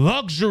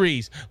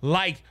luxuries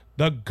like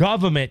the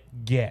government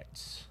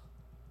gets.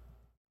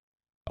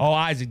 Oh,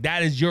 Isaac,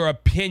 that is your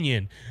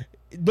opinion.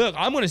 Look,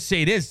 I'm going to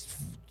say this.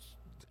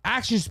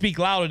 Actions speak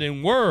louder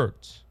than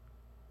words.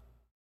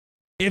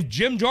 If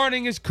Jim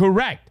Jordan is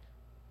correct,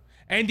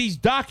 and these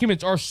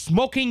documents are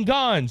smoking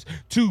guns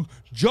to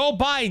Joe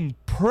Biden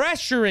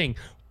pressuring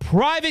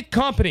private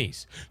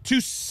companies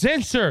to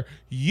censor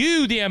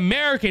you, the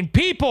American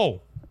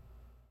people,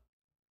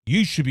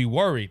 you should be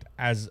worried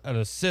as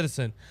a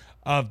citizen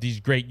of these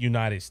great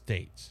United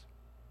States.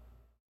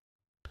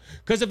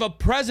 Because if a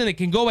president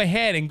can go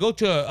ahead and go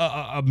to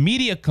a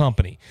media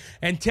company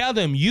and tell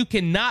them you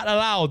cannot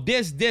allow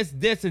this,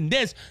 and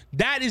this,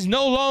 that is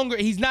no longer,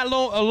 he's not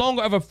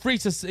longer of a free,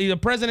 the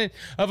president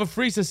of a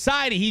free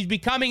society. He's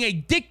becoming a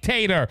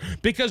dictator.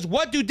 Because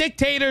what do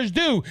dictators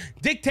do?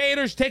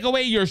 Dictators take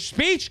away your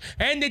speech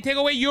and they take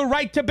away your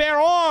right to bear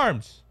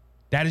arms.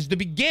 That is the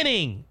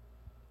beginning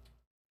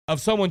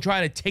of someone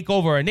trying to take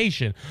over a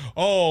nation.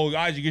 Oh,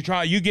 guys,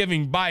 you're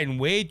giving Biden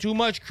way too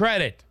much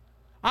credit.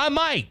 I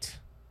might.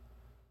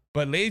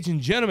 But ladies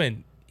and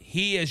gentlemen,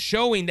 he is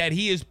showing that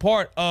he is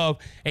part of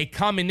a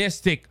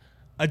communistic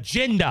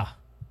agenda.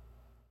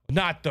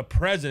 Not the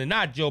president,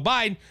 not Joe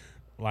Biden.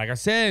 Like I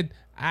said,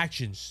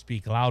 actions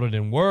speak louder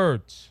than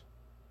words.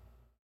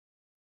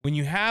 When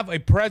you have a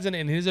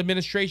president and his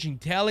administration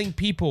telling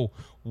people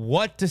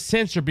what to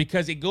censor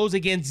because it goes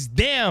against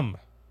them,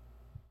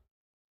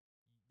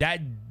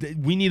 that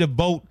we need to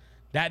vote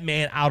that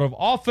man out of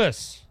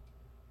office.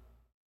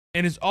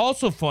 And it's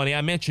also funny,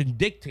 I mentioned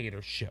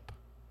dictatorship.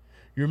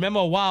 You remember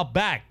a while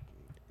back,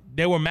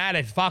 they were mad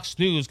at Fox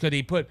News because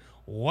they put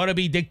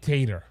wannabe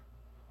dictator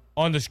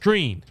on the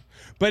screen.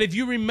 But if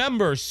you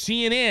remember,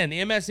 CNN,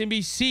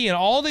 MSNBC, and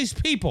all these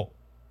people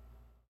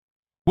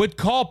would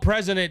call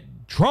President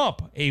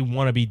Trump a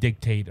wannabe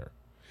dictator.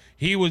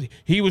 He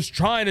was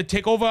trying to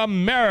take over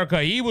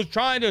America. He was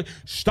trying to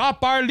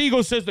stop our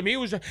legal system. They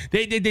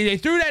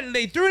threw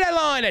that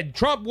line that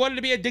Trump wanted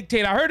to be a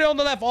dictator. I heard it on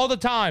the left all the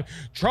time.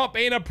 Trump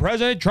ain't a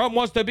president. Trump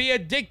wants to be a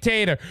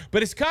dictator.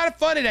 But it's kind of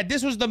funny that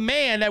this was the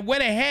man that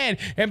went ahead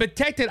and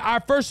protected our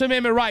First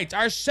Amendment rights,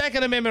 our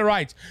Second Amendment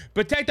rights,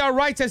 protect our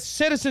rights as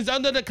citizens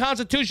under the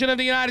Constitution of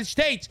the United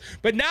States.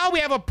 But now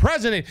we have a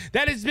president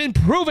that has been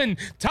proven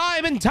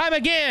time and time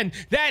again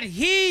that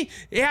he's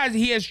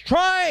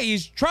trying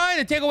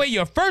to take away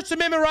your First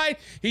Amendment right.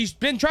 He's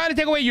been trying to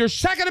take away your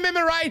Second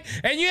Amendment right.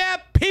 And you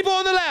have people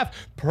on the left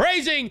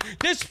praising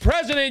this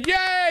president.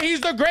 Yeah,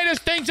 he's the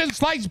greatest thing since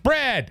sliced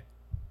bread.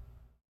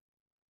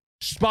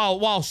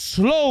 While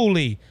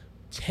slowly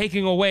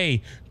taking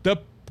away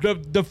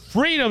the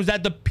freedoms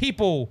that the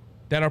people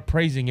that are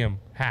praising him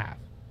have.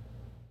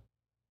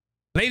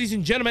 Ladies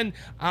and gentlemen,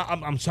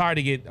 I'm sorry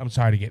to get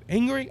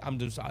angry.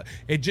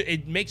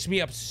 It makes me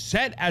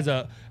upset as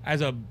a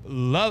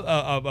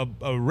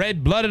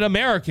red-blooded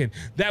American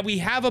that we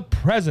have a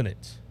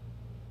president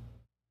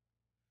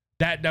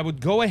that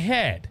would go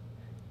ahead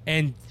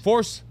and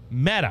force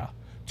Meta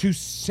to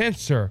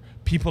censor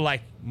people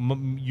like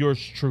yours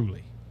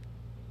truly.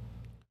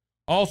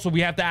 Also,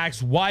 we have to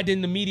ask, why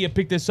didn't the media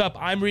pick this up?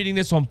 I'm reading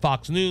this on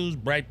Fox News,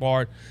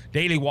 Breitbart,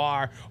 Daily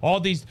Wire, all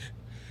these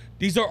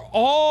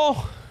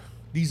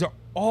are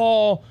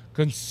all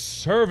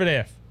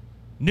conservative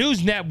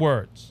news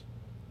networks.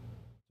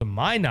 To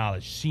my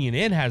knowledge,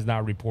 CNN has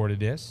not reported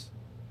this.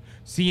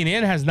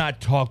 CNN has not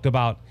talked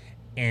about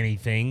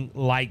anything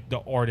like the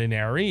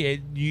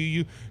ordinary.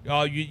 You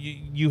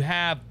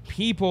have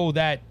people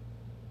that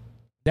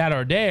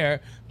are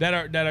there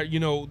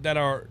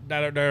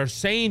that are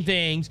saying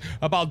things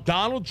about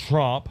Donald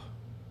Trump,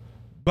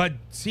 but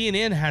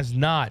CNN has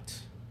not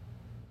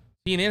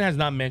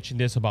mentioned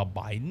this about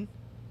Biden.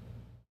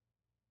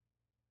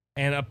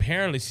 And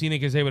apparently,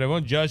 CNN can say whatever.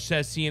 One judge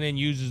says CNN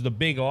uses the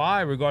big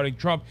lie regarding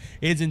Trump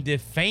isn't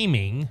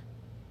defaming.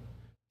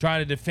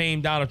 Trying to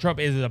defame Donald Trump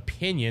is his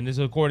opinion. This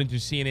is according to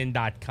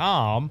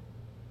CNN.com.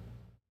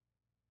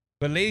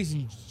 But ladies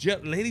and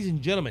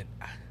gentlemen,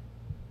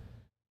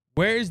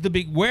 where is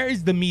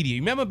the media?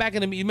 Remember back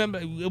in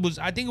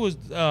I think it was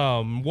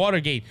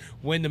Watergate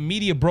when the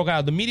media broke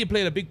out. The media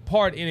played a big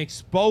part in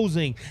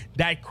exposing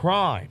that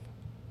crime.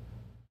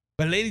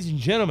 But ladies and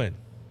gentlemen,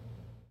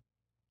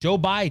 Joe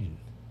Biden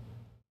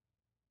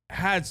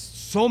has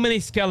so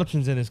many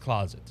skeletons in his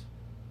closet,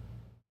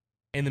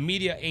 and the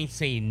media ain't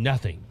saying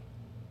nothing.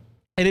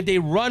 And if they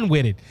run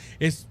with it,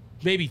 it's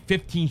maybe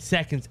 15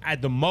 seconds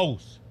at the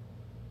most.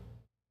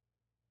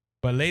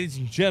 But ladies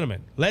and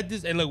gentlemen,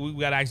 and look, we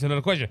got to ask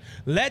another question.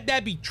 Let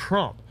that be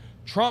Trump.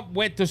 Trump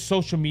went to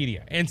social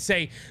media and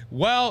say,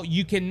 well,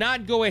 you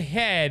cannot go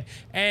ahead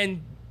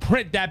and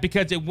print that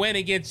because it went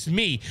against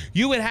me.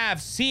 You would have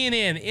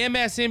CNN,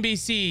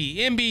 MSNBC,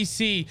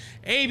 NBC,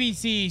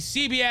 ABC,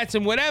 CBS,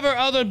 and whatever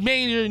other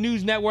major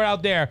news network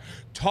out there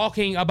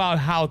talking about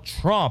how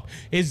Trump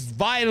is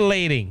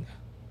violating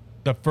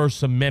the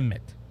First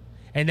Amendment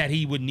and that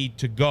he would need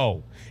to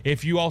go.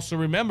 If you also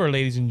remember,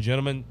 ladies and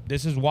gentlemen,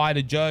 this is why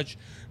the judge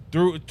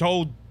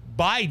told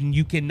Biden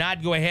you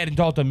cannot go ahead and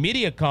talk to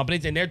media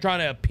companies, and they're trying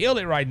to appeal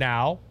it right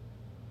now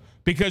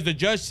because the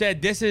judge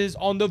said this is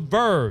on the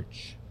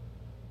verge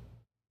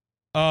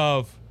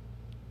of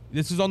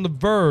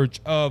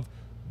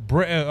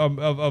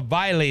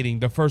violating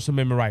the First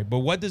Amendment right. But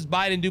what does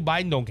Biden do?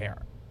 Biden don't care.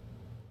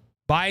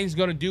 Biden's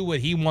going to do what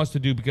he wants to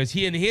do because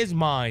in his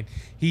mind,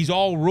 he's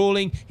all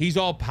ruling, he's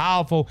all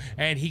powerful,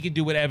 and he can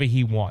do whatever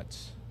he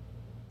wants.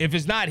 If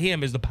it's not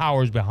him, it's the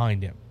powers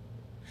behind him.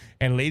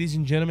 And ladies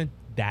and gentlemen,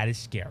 that is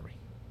scary.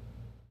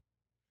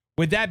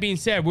 With that being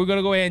said, we're going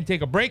to go ahead and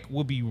take a break.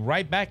 We'll be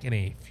right back in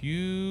a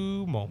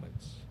few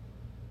moments.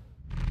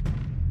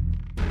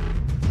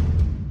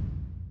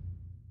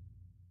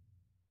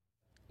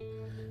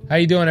 How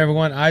you doing,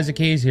 everyone? Isaac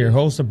Hayes here,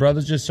 host of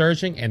Brothers Just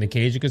Searching and the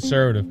Cajun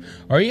Conservative.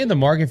 Are you in the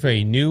market for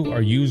a new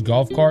or used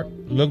golf cart?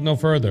 Look no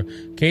further.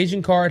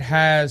 Cajun Cart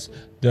has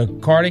the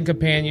karting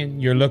companion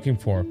you're looking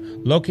for.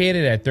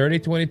 Located at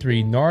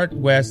 3023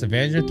 Northwest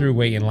Avenger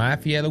Thruway in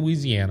Lafayette,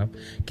 Louisiana,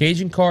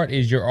 Cajun Kart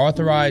is your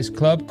authorized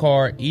club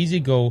car,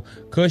 easy-go,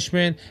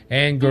 Cushman,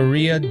 and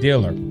Gorilla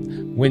dealer.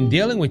 When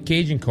dealing with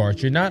Cajun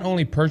Karts, you're not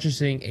only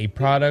purchasing a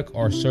product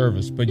or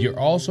service, but you're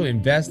also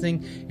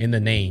investing in the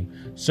name.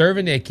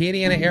 Serving the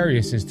Acadiana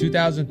area since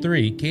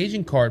 2003,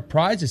 Cajun Kart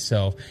prides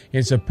itself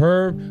in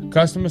superb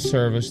customer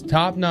service,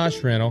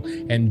 top-notch rental,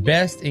 and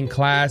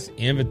best-in-class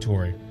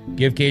inventory.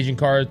 Give Cajun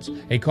Karts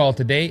a call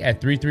today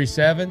at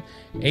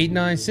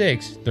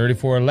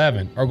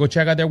 337-896-3411 or go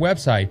check out their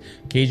website,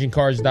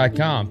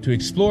 CajunCarts.com, to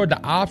explore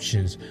the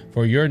options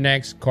for your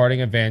next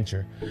karting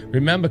adventure.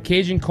 Remember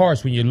Cajun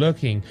Karts when you're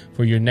looking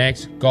for your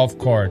next golf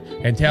cart,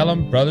 and tell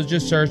them Brothers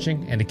Just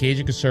Searching and the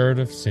Cajun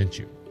Conservative sent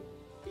you.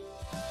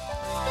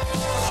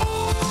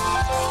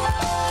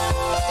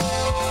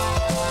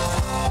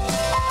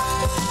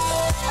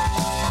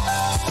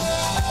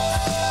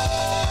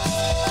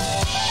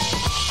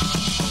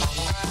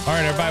 All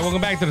right, everybody,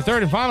 welcome back to the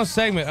third and final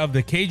segment of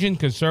the Cajun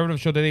Conservative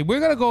Show today. We're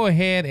going to go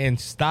ahead and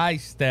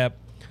sidestep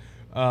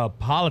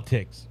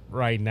politics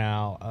right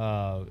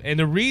now. And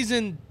the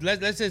reason,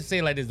 let's just say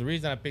it like this, the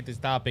reason I picked this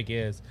topic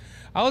is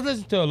I was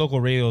listening to a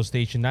local radio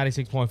station,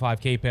 96.5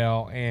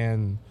 KPL,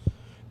 and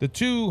the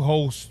two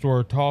hosts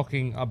were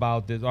talking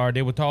about this, or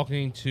they were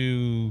talking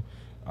to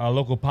a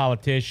local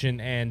politician,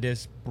 and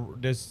this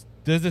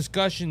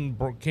discussion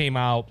came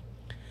out,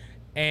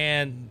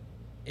 and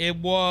it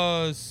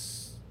was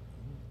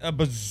a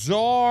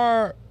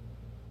bizarre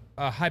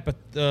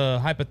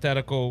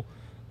hypothetical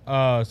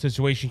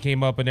situation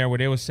came up in there where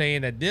they were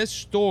saying that this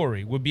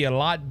story would be a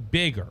lot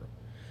bigger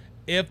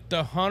if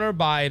the Hunter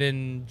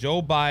Biden,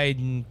 Joe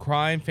Biden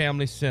crime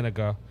family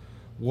synagogue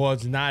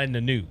was not in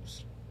the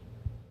news.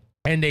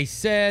 And they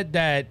said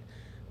that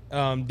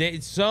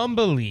some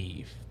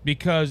believe,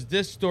 because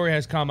this story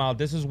has come out,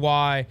 this is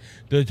why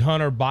the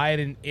Hunter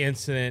Biden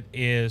incident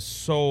is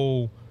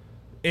so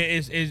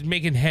is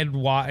making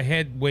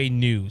headway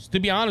news. To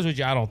be honest with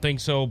you, I don't think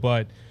so,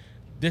 but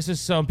this is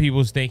some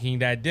people's thinking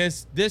that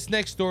this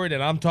next story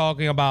that I'm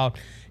talking about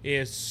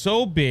is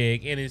so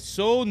big and it's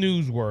so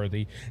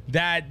newsworthy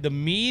that the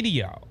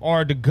media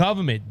or the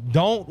government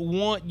don't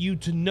want you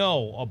to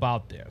know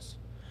about this.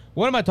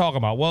 What am I talking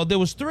about? Well, there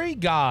was 3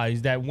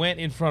 guys that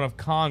went in front of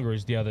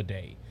Congress the other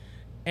day,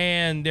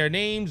 and their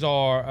names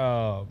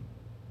are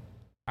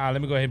let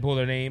me go ahead and pull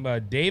their name.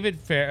 David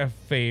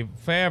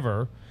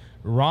Favre,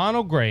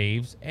 Ronald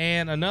Graves,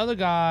 and another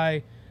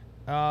guy,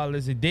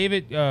 let's see,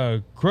 David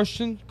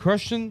Christian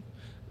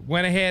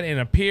went ahead and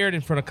appeared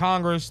in front of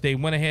Congress. They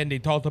went ahead and they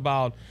talked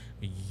about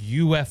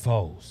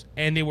UFOs,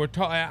 and they were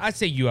I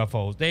say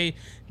UFOs. They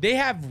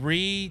have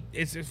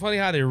it's funny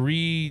how they have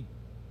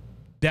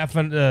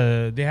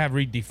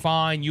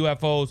redefined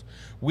UFOs.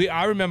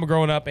 I remember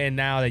growing up, and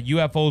now that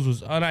UFOs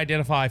was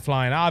unidentified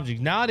flying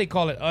objects. Now they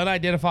call it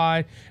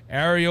unidentified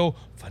aerial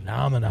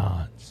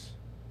phenomenons.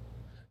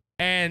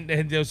 And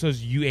this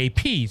was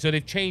UAP. So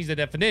they've changed the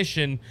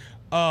definition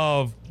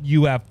of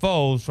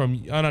UFOs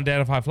from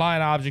unidentified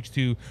flying objects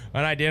to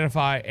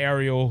unidentified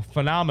aerial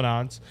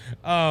phenomenons.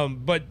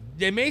 But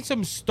they made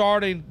some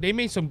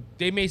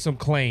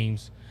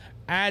claims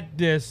at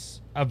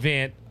this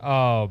event,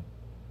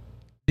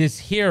 this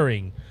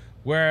hearing,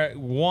 where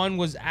one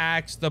was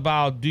asked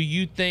about, do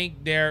you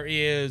think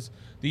the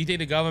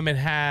government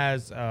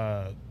has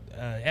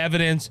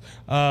evidence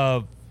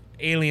of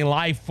alien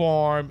life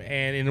form?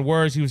 And in the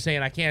words he was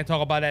saying, I can't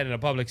talk about that in a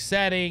public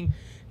setting.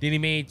 Then he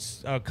made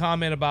a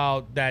comment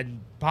about that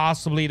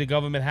possibly the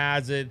government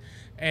has it,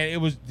 and it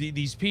was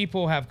these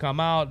people have come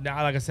out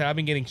now. Like I said, I've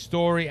been getting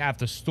story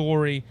after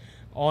story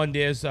on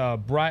this.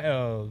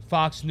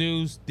 Fox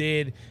News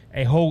did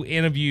a whole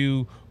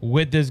interview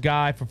with this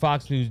guy for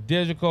Fox News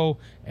Digital,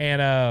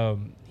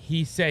 and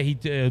he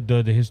said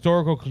the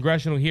historical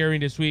congressional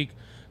hearing this week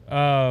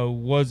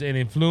was an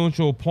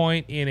influential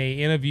point in a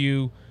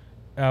interview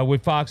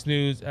with Fox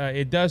News.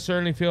 It does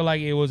certainly feel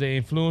like it was an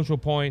influential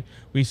point.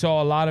 We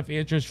saw a lot of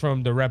interest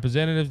from the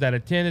representatives that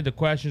attended. The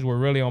questions were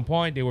really on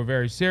point. They were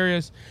very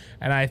serious.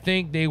 And I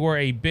think they were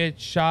a bit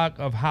shocked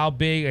of how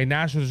big a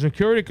national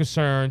security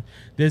concern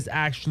this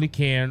actually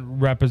can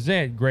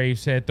represent,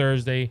 Graves said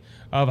Thursday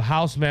of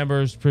House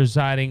members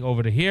presiding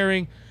over the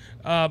hearing.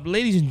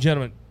 Ladies and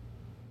gentlemen,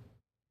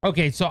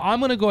 okay, so I'm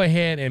going to go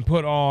ahead and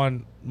put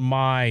on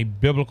my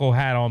biblical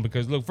hat on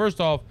because, look, first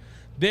off,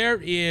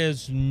 there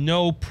is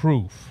no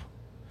proof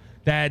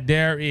that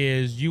there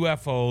is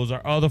UFOs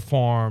or other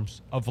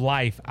forms of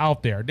life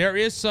out there. There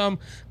is some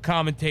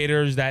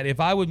commentators that if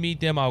I would meet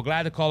them, I would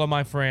glad to call them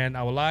my friend.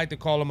 I would like to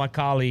call them my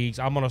colleagues.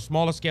 I'm on a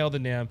smaller scale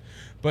than them.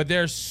 But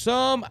there's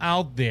some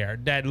out there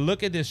that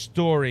look at this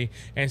story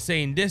and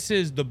saying this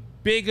is the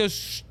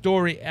biggest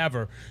story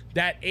ever,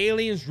 that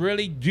aliens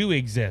really do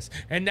exist,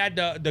 and that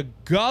the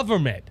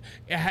government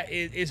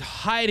is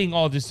hiding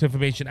all this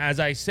information. As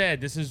I said,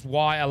 this is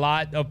why a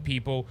lot of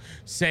people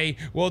say,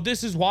 well,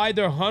 this is why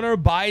the Hunter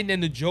Biden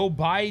and the Joe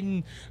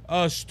Biden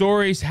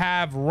stories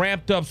have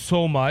ramped up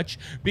so much,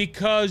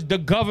 because the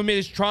government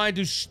is trying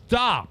to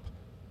stop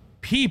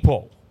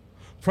people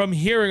from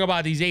hearing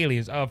about these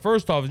aliens.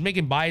 First off, it's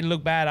making Biden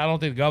look bad. I don't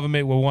think the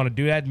government will want to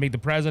do that to make the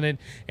president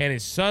and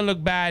his son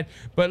look bad.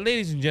 But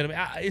ladies and gentlemen,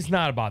 it's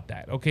not about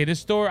that. Okay, this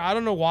story, I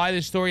don't know why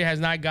this story has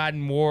not gotten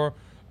more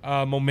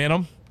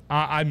momentum.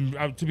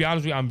 I'm to be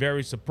honest with you, I'm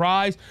very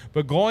surprised.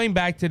 But going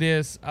back to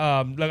this, look,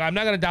 I'm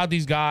not going to doubt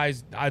these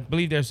guys. I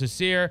believe they're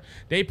sincere.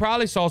 They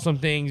probably saw some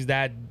things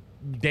that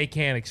they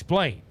can't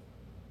explain.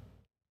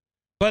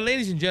 But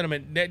ladies and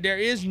gentlemen, there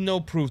is no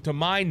proof, to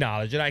my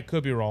knowledge, and I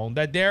could be wrong,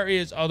 that there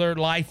is other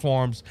life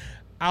forms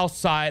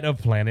outside of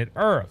planet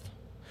Earth.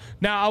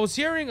 Now, I was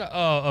hearing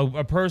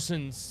a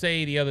person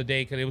say the other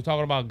day, because they were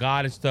talking about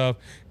God and stuff.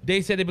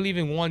 They said they believe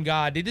in one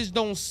God. They just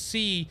don't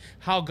see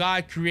how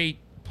God create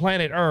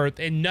planet Earth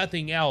and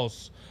nothing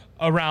else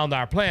around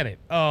our planet.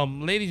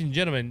 Ladies and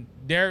gentlemen,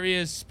 there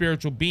is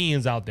spiritual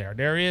beings out there.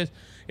 There is.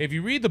 If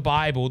you read the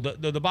Bible,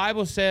 the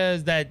Bible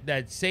says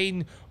that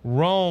Satan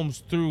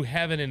roams through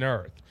heaven and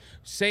earth,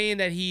 saying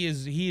that he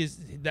is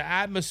the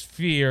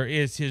atmosphere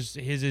is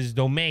his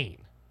domain.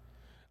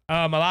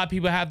 A lot of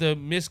people have the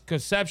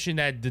misconception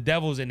that the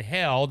devil's in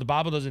hell. The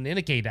Bible doesn't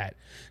indicate that.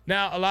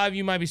 Now, a lot of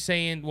you might be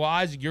saying, well,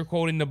 Isaac, you're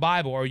quoting the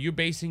Bible, or you're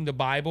basing the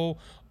Bible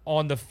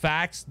on the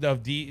facts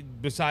of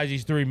besides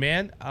these three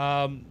men.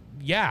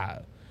 Yeah.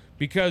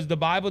 Because the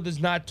Bible does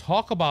not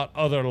talk about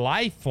other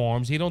life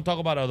forms. He don't talk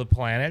about other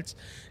planets.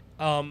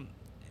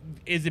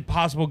 Is it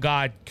possible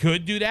God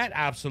could do that?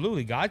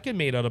 Absolutely. God can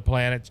make other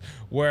planets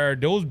where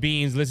those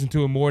beings listen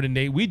to him more than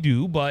we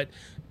do, but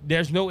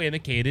there's no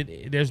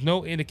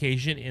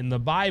indication in the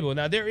Bible.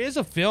 Now, there is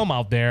a film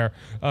out there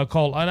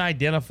called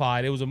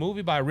Unidentified. It was a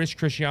movie by Rich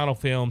Cristiano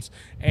Films,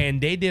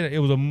 and it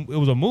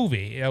was a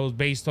movie that was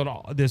based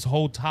on this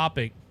whole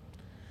topic.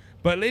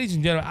 But ladies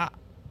and gentlemen,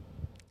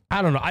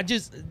 I don't know.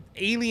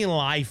 Alien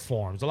life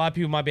forms. A lot of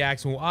people might be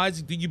asking, well,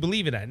 Isaac, do you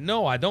believe in that?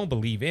 No, I don't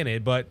believe in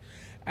it. But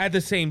at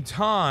the same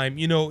time,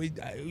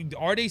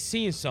 are they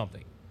seeing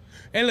something?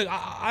 And look,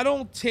 I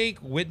don't take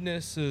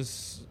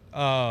witnesses'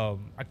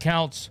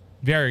 accounts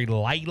very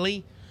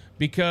lightly,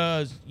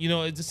 because,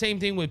 it's the same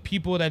thing with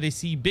people that they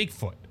see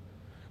Bigfoot.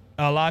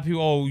 A lot of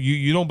people,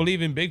 you don't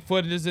believe in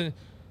Bigfoot? It isn't.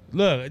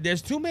 Look,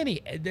 there's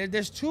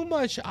too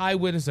much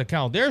eyewitness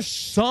account. There's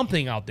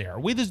something out there.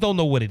 We just don't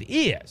know what it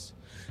is.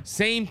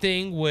 Same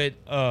thing with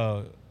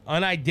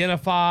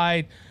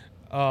unidentified.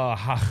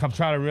 I'm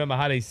trying to remember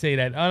how they say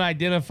that.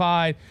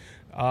 Unidentified.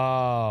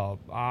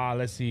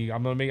 Let's see. I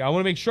want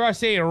to make sure I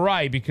say it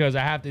right, because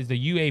it's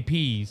the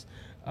UAPs.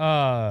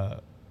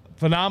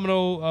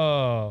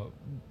 Phenomenal.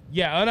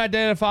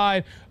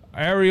 Unidentified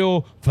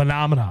aerial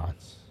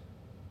phenomenons.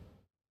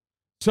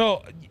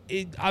 So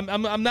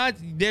I'm not.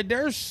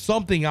 There's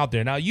something out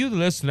there. Now, you, the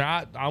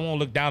listener, I won't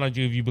look down on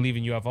you if you believe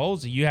in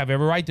UFOs. You have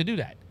every right to do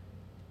that.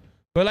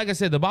 But like I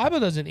said, the Bible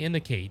doesn't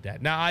indicate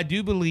that. Now, I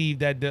do believe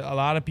that a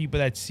lot of people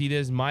that see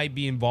this might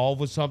be involved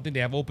with something.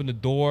 They have opened the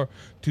door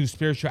to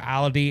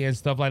spirituality and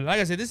stuff like that. Like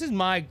I said, this is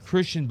my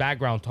Christian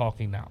background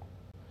talking now.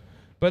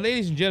 But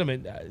ladies and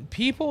gentlemen,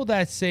 people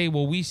that say,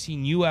 well, we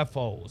seen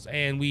UFOs,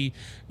 and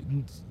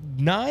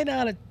 9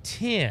 out of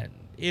 10,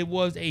 it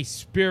was a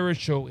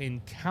spiritual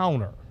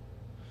encounter,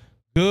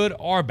 good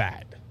or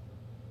bad.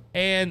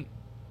 And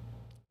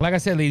like I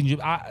said, ladies and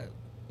gentlemen,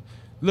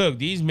 look,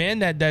 these men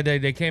that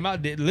they came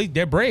out,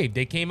 they're brave.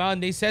 They came out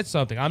and they said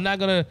something. I'm not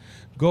going to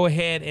go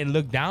ahead and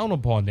look down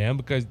upon them,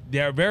 because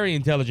they're very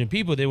intelligent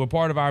people. They were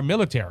part of our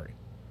military.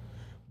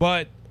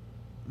 But,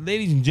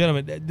 ladies and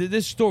gentlemen,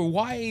 this story,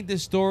 why ain't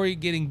this story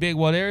getting big?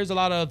 Well, there's a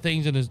lot of other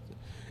things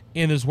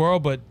in this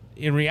world, but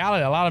in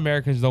reality, a lot of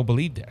Americans don't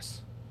believe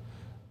this.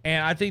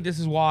 And I think this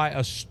is why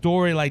a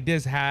story like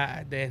this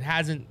that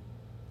hasn't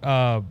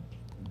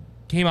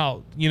came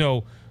out,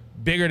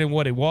 bigger than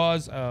what it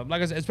was.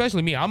 Like I said,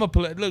 especially me, I'm a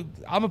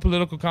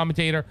political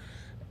commentator,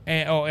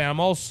 and I'm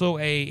also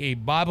a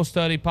Bible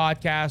study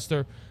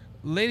podcaster.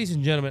 Ladies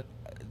and gentlemen,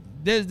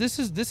 this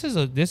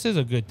is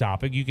a good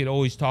topic. You could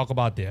always talk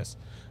about this,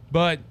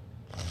 but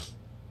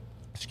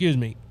excuse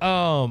me.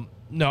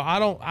 No, I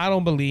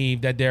don't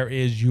believe that there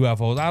is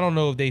UFOs. I don't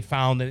know if they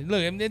found it.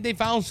 Look, if they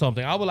found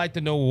something, I would like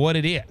to know what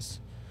it is.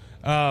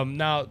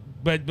 Now,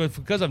 but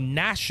because of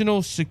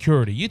national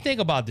security, you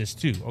think about this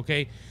too,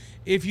 okay?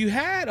 If you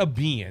had a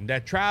being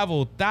that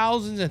traveled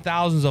thousands and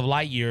thousands of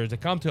light years to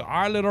come to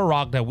our little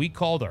rock that we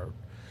called Earth,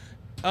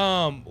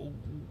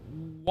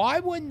 why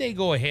wouldn't they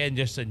go ahead and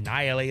just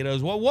annihilate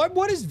us?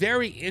 What is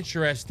very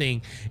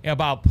interesting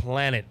about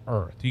planet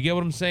Earth? You get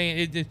what I'm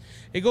saying?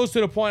 It goes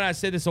to the point, I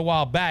said this a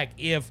while back.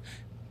 If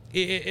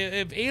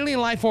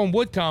alien life form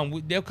would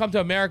come, they'll come to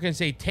America and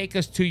say, take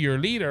us to your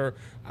leader.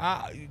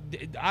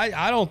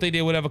 I don't think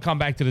they would ever come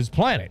back to this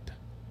planet.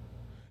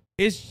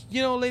 It's,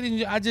 ladies and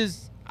gentlemen,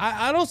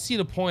 I don't see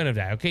the point of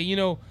that. Okay,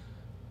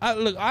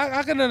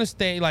 I can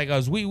understand, like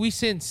us. We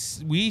send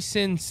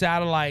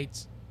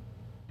satellites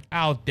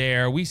out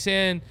there. We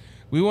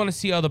want to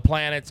see other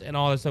planets and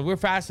all that stuff. We're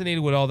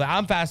fascinated with all that.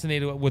 I'm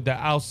fascinated with the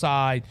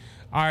outside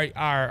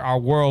our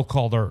world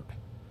called Earth.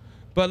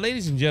 But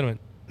ladies and gentlemen,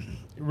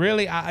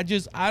 really, I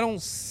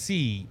don't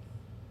see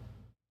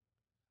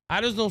I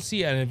just don't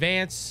see an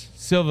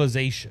advanced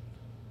civilization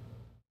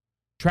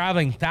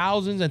traveling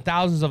thousands and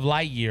thousands of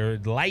light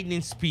years,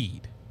 lightning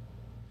speed,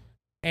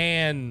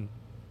 and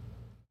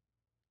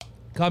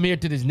come here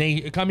to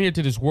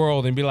this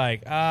world and be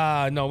like,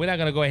 no, we're not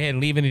gonna go ahead and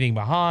leave anything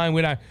behind.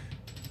 We're not.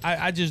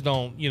 I just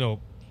don't,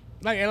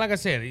 like I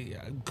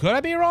said, could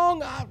I be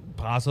wrong?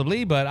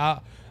 Possibly, but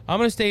I'm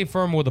gonna stay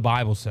firm with what the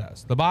Bible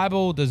says. The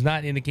Bible does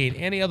not indicate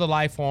any other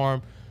life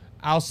form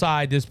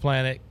outside this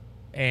planet,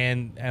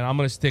 and I'm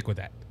gonna stick with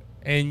that.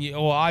 And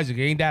Isaac,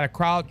 ain't that a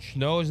crouch?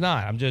 No, it's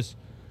not.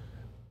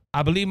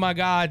 I believe my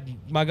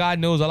God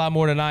knows a lot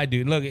more than I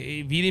do. Look,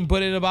 if he didn't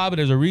put it in the Bible,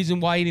 there's a reason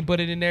why he didn't put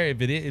it in there.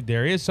 If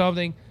there is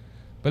something,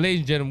 but ladies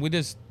and gentlemen,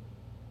 there's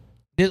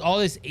all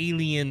this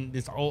alien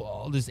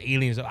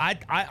stuff.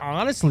 I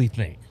honestly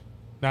think,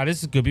 now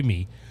this could be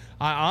me,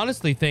 I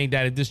honestly think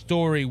that if this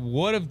story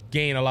would have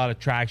gained a lot of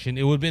traction,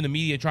 it would have been the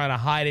media trying to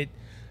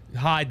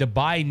hide the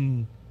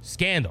Biden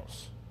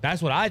scandals.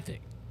 That's what I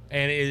think,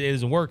 and it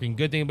isn't working.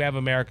 Good thing we have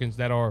Americans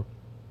that are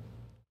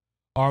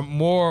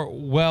more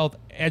well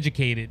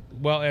educated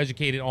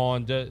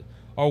on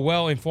are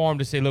well informed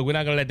to say, look, we're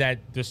not gonna let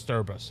that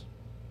disturb us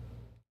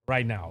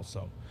right now.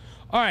 So,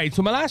 all right.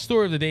 So my last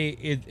story of the day,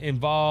 it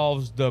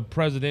involves the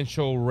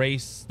presidential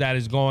race that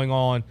is going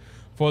on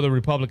for the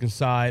Republican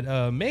side.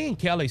 Megyn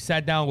Kelly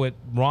sat down with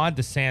Ron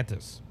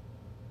DeSantis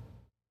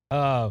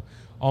on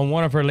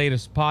one of her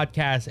latest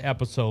podcast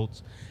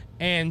episodes,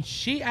 and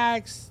she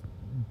asked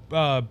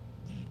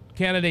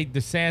candidate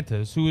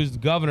DeSantis, who is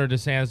Governor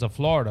DeSantis of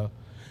Florida,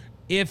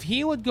 if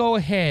he would go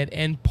ahead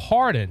and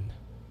pardon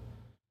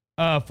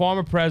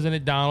former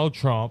President Donald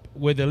Trump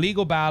with the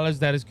legal ballots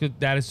that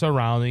is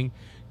surrounding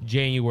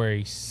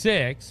January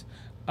 6th.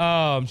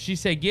 She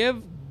said,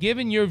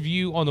 given your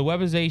view on the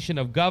weaponization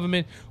of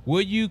government,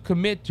 would you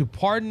commit to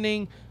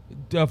pardoning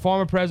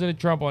former President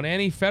Trump on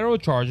any federal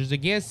charges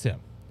against him?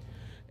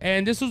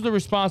 And this was the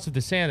response of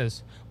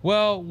DeSantis.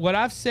 Well, what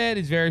I've said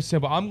is very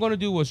simple. I'm going to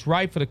do what's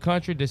right for the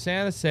country.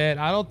 DeSantis said,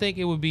 I don't think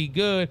it would be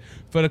good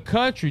for the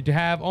country to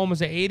have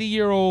almost an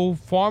 80-year-old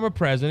former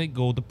president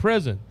go to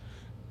prison.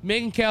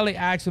 Megyn Kelly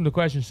asked him the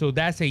question, so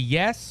that's a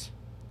yes?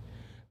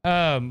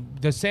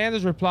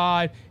 DeSantis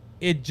replied,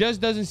 it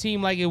just doesn't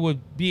seem like it would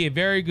be a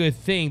very good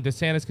thing.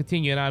 DeSantis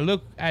continued, and I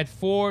look at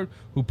Ford,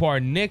 who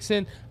pardoned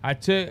Nixon. I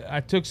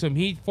took some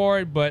heat for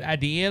it, but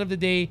at the end of the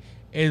day,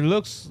 it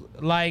looks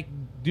like,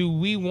 do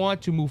we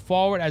want to move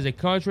forward as a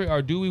country,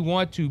 or do we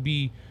want to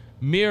be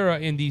mirror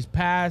in these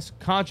past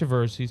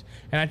controversies?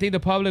 And I think the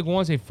public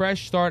wants a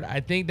fresh start.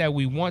 I think that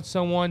we want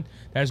someone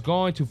that's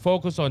going to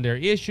focus on their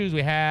issues.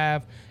 We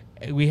had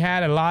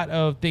a lot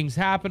of things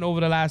happen over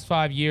the last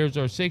 5 years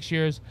or 6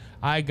 years.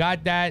 I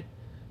got that.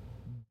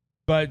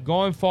 But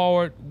going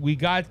forward, we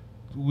got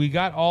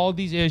all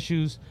these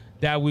issues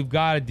that we've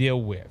got to deal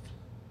with.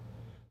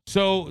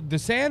 So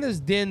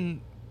DeSantis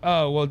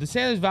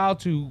DeSantis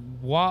vowed to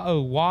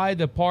why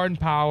the pardon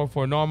power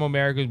for normal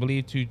Americans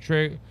believed to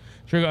trigger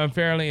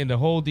unfairly and to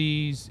hold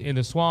these in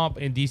the swamp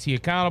in D.C.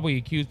 accountable. He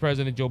accused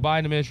President Joe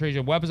Biden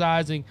administration of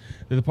weaponizing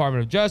the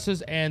Department of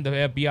Justice and the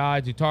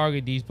FBI to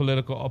target these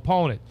political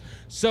opponents.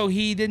 So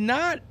he did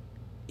not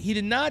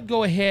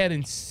go ahead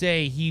and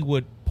say he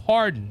would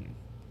pardon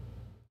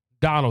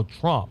Donald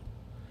Trump.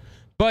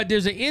 But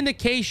there's an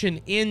indication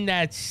in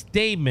that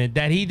statement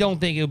that he don't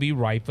think it'll be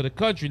right for the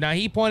country. Now,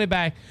 he pointed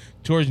back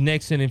towards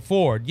Nixon and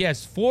Ford.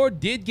 Yes, Ford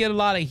did get a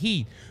lot of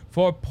heat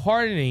for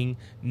pardoning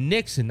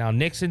Nixon. Now,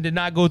 Nixon did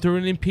not go through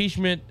an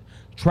impeachment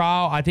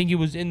trial. I think he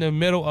was in the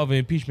middle of an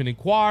impeachment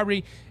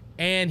inquiry,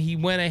 and he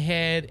went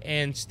ahead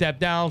and stepped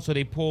down, so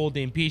they pulled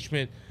the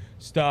impeachment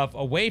stuff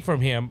away from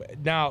him.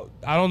 Now,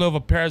 I don't know if a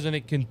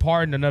president can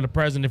pardon another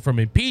president from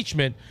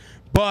impeachment,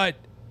 but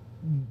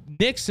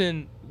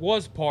Nixon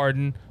was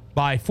pardoned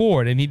by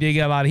Ford, and he did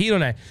get a lot of heat on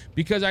that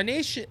because our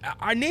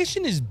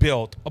nation is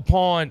built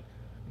upon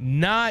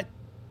not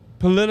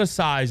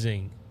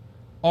politicizing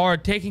or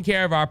taking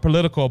care of our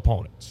political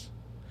opponents.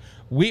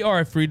 We are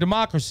a free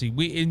democracy.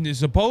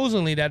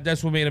 Supposedly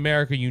that's what made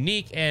America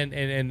unique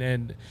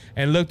and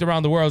looked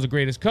around the world as the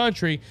greatest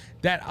country,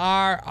 that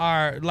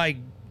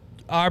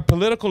our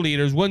political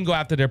leaders wouldn't go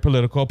after their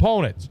political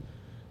opponents.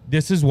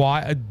 This is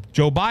why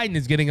Joe Biden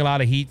is getting a lot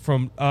of heat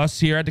from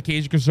us here at the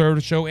Cajun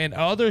Conservative Show and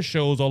other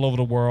shows all over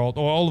the world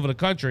or all over the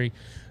country,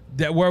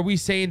 that where we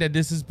saying that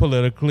this is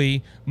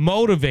politically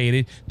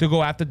motivated to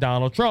go after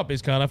Donald Trump.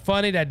 It's kind of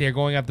funny that they're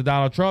going after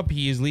Donald Trump.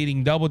 He is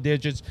leading double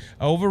digits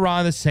over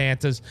Ron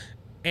DeSantis,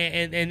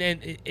 and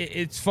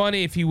it's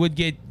funny if he would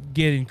get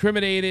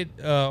incriminated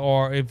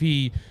or if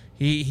he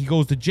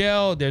goes to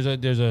jail. There's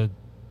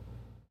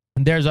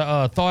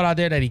a thought out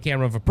there that he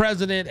can't run for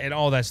president and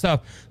all that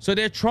stuff. So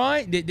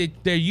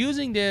they're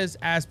using this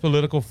as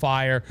political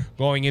fire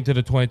going into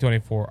the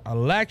 2024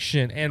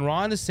 election. And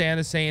Ron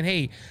DeSantis saying,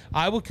 hey,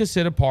 I would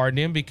consider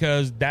pardoning him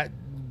because that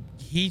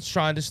he's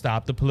trying to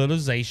stop the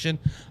politicization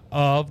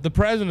of the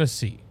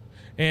presidency.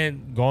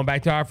 And going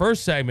back to our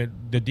first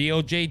segment, the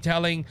DOJ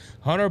telling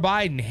Hunter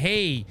Biden,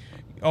 hey,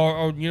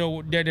 or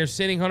they're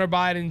sitting Hunter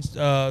Biden's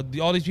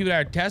all these people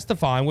that are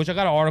testifying, which I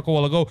got an article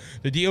a while ago.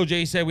 The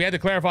DOJ said we had to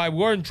clarify we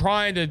weren't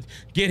trying to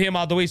get him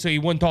out the way so he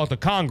wouldn't talk to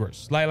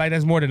Congress. Like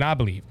that's more than I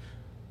believe.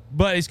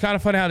 But it's kind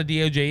of funny how the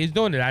DOJ is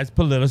doing it. That's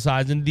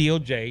politicizing the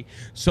DOJ,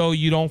 so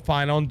you don't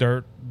find on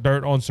dirt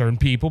on certain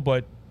people,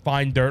 but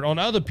find dirt on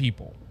other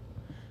people.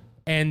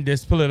 And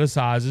this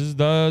politicizes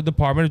the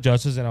Department of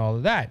Justice and all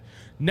of that.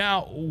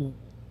 Now,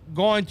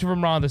 going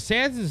from Ron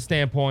DeSantis'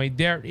 standpoint,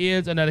 there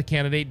is another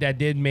candidate that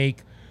did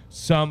make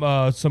some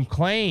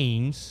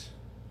claims.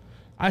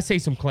 I say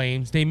some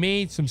claims. They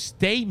made some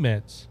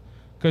statements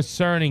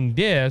concerning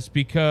this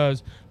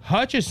because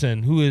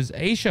Hutchinson, who is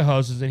Asa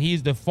Hutchinson,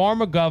 he's the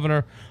former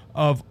governor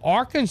of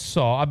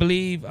Arkansas. I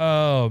believe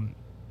Sarah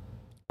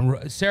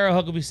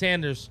Huckabee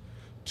Sanders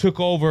took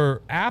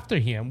over after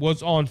him,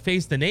 was on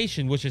Face the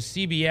Nation, which is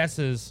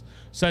CBS's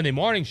Sunday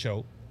morning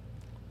show.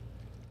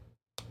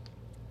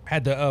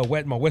 Had to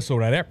wet my whistle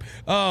right there.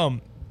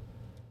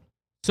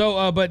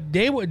 But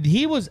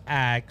he was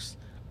asked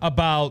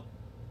about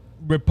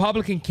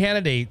Republican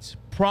candidates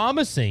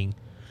promising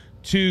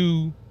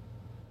to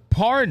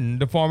pardon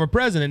the former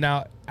president.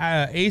 Now,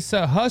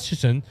 Asa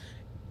Hutchinson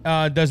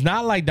does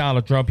not like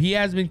Donald Trump. He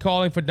has been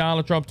calling for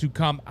Donald Trump to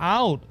come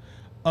out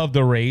of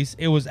the race.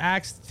 It was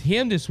asked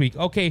him this week.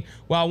 Okay,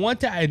 well, I want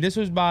to, and this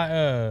was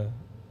by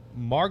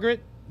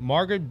Margaret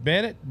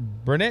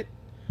Burnett.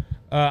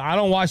 I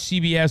don't watch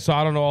CBS, so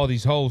I don't know all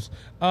these hosts.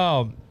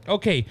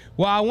 Okay,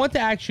 well, I want to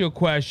ask you a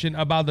question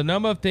about the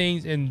number of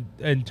things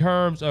in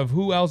terms of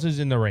who else is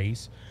in the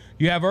race.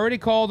 You have already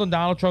called on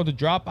Donald Trump to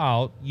drop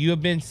out. You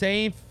have been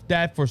saying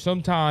that for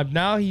some time.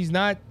 Now he's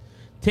not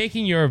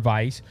taking your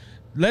advice.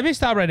 Let me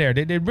stop right there.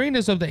 They bring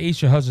this up to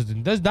Asa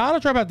Hutchinson. Does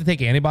Donald Trump have to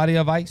take anybody's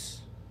advice?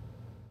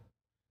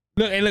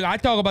 Look, I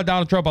talk about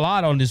Donald Trump a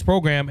lot on this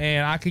program,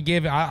 and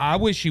I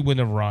wish he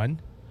wouldn't have run.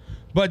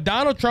 But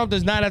Donald Trump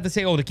does not have to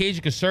say, the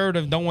Cajun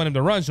conservatives don't want him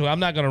to run, so I'm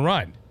not going to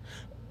run.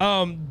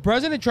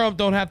 President Trump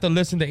don't have to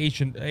listen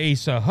to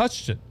Asa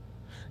Hutchinson.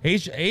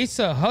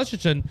 Asa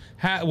Hutchinson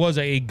was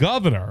a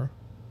governor,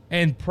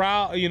 and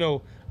proud.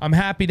 I'm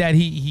happy that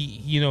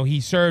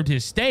he served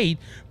his state.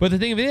 But the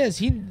thing of it is,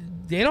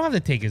 they don't have to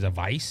take his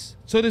advice.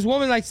 So this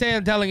woman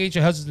telling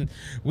Asa Hutchinson,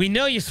 we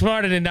know you're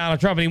smarter than Donald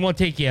Trump, and he won't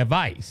take your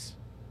advice.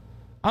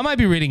 I might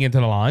be reading into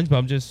the lines, but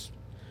I'm just.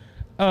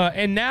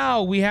 And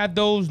now we have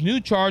those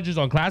new charges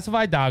on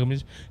classified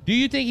documents. Do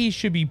you think he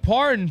should be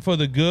pardoned for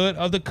the good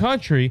of the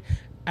country,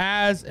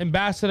 as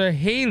Ambassador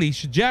Haley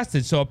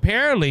suggested? So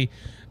apparently,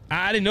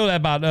 I didn't know that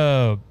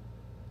about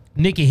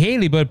Nikki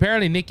Haley, but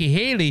apparently Nikki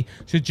Haley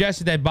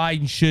suggested that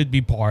Biden should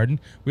be pardoned.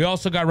 We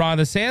also got Ron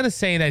DeSantis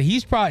saying that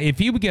he's probably, if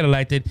he would get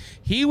elected,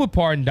 he would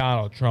pardon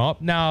Donald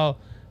Trump. Now,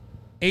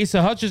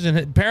 Asa Hutchinson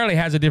apparently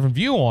has a different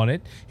view on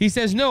it. He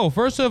says, no,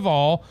 first of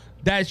all,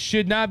 that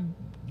should not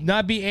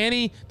be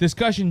any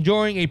discussion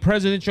during a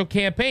presidential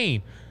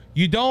campaign.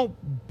 You don't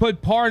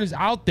put pardons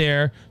out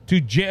there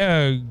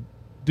to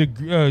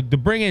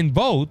bring in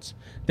votes.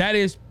 That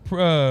is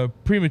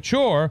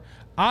premature.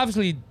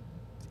 Obviously,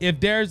 if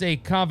there's a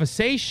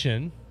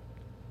conversation,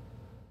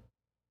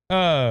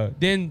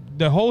 then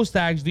the host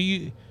asks, do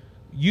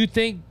you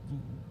think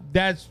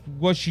that's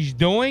what she's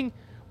doing?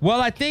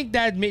 Well, I think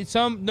that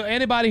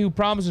anybody who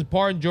promises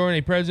pardon during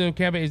a presidential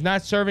campaign is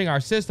not serving our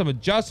system of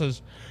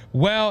justice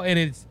well, and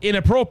it's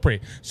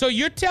inappropriate. So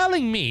you're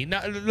telling me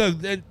now?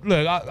 Look.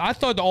 I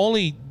thought the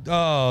only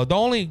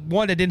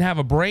one that didn't have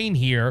a brain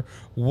here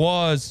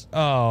was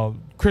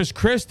Chris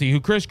Christie.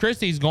 Chris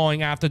Christie is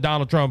going after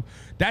Donald Trump.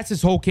 That's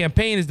his whole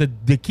campaign, is to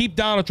keep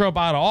Donald Trump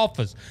out of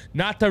office,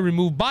 not to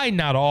remove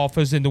Biden out of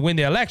office and to win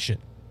the election.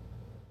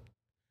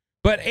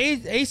 But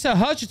Asa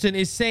Hutchinson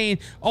is saying,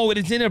 it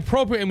is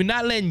inappropriate and we're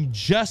not letting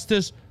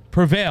justice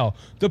prevail.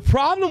 The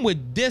problem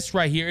with this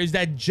right here is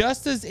that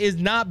justice is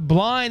not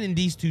blind in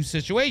these two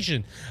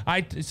situations.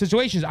 I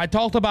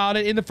talked about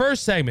it in the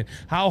first segment,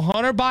 how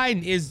Hunter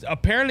Biden is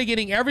apparently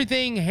getting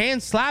everything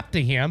hand slapped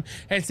to him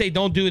and say,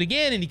 don't do it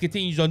again. And he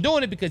continues on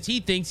doing it because he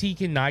thinks he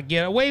can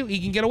get away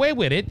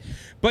with it.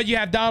 But you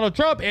have Donald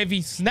Trump, if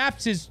he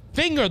snaps his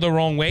finger the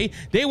wrong way,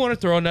 they want to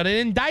throw another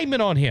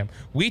indictment on him.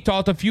 We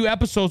talked a few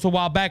episodes a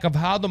while back of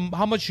how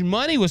much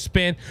money was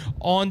spent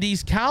on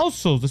these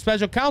counsels, the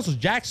special counsels.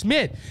 Jack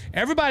Smith.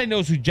 Everybody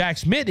knows who Jack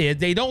Smith is.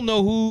 They don't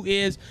know who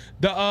is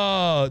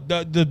the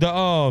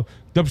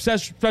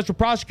special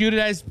prosecutor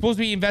that is supposed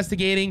to be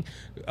investigating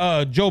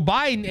Joe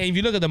Biden. And if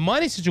you look at the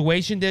money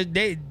situation, I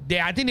think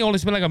they only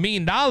spent like $1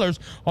 million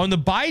on the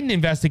Biden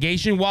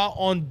investigation, while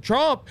on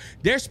Trump,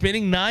 they're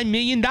spending $9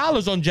 million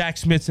on Jack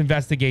Smith's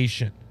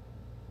investigation.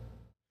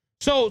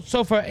 So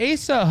for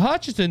Asa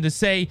Hutchinson to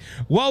say,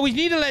 well, we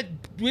need to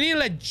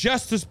let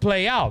justice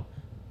play out.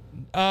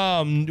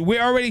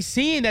 We're already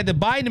seeing that the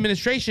Biden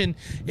administration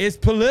is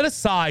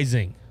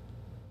politicizing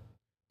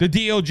the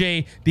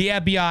DOJ, the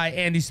FBI,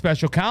 and these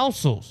special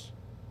counsels.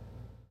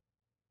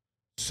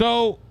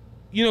 So,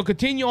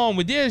 continue on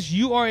with this.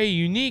 You are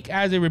unique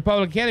as a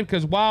Republican candidate,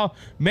 because while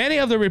many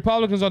of the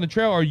Republicans on the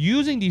trail are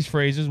using these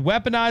phrases,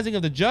 weaponizing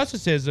of the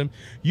justice system,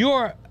 you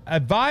are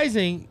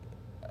advising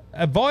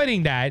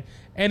avoiding that.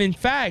 And in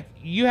fact,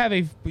 you have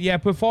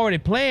put forward a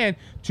plan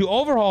to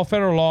overhaul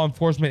federal law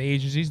enforcement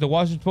agencies. The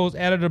Washington Post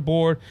editor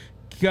board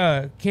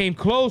came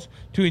close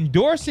to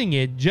endorsing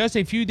it just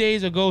a few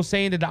days ago,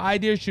 saying that the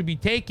idea should be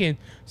taken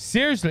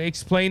seriously.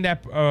 Explained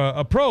that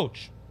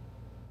approach.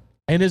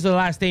 And this is the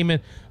last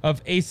statement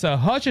of Asa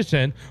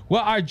Hutchinson.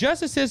 Well, our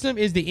justice system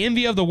is the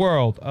envy of the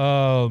world.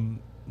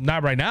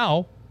 Not right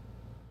now.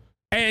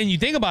 And you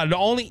think about it, the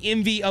only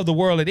envy of the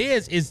world it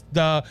is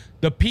the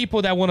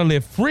people that want to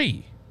live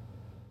free.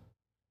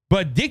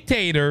 But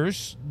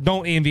dictators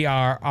don't envy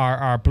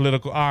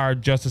our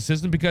justice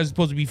system because it's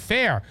supposed to be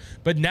fair.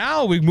 But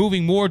now we're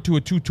moving more to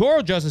a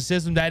tutorial justice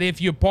system that if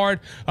you're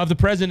part of the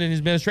president and his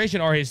administration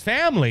or his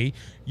family,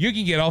 you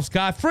can get off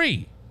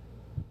scot-free.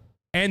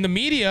 And the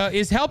media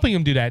is helping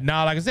him do that.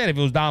 Now, like I said, if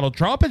it was Donald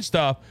Trump and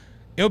stuff,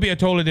 it would be a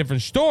totally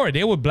different story.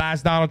 They would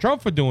blast Donald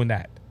Trump for doing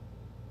that.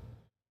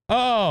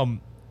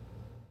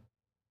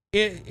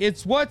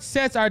 It's what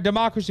sets our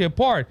democracy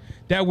apart,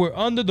 that we're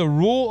under the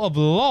rule of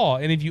law.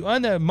 And if you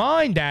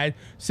undermine that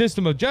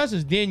system of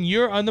justice, then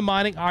you're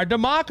undermining our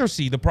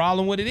democracy. The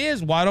problem with it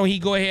is, why don't he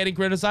go ahead and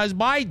criticize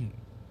Biden?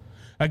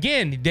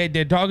 Again,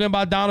 they're talking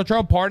about Donald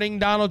Trump, pardoning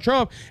Donald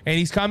Trump, and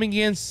he's coming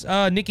against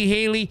Nikki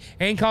Haley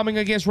and coming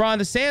against Ron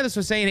DeSantis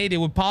for saying, hey, they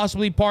would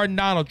possibly pardon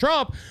Donald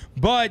Trump.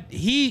 But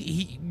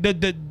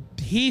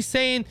he's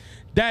saying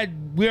that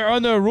we're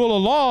under a rule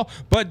of law,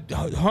 but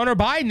Hunter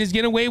Biden is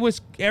getting away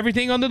with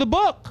everything under the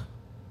book.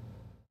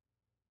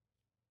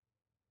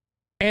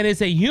 And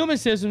it's a human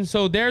system,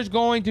 so there's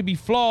going to be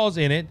flaws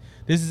in it.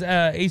 This is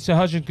Asa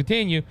Hutchinson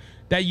continue,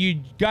 that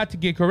you got to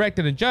get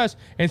corrected and adjust.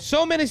 And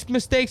so many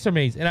mistakes are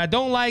made. And I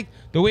don't like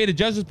the way the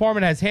Justice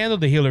Department has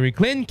handled the Hillary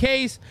Clinton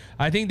case.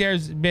 I think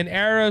there's been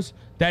errors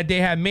that they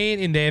have made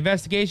in the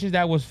investigations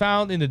that was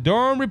found in the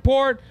Durham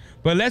report.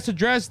 But let's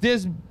address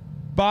this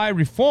by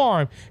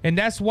reform, and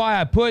that's why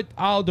I put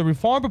out the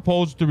reform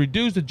proposal to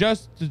reduce the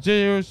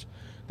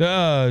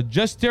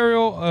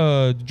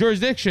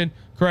jurisdiction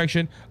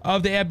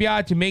of the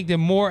FBI to make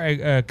them more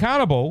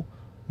accountable,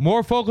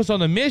 more focused on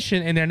the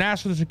mission and their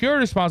national security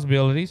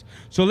responsibilities.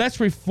 So let's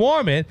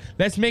reform it.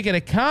 Let's make it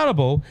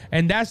accountable,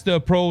 and that's the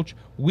approach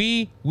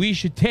we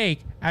should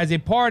take as a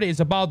party.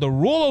 It's about the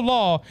rule of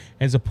law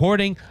and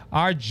supporting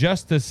our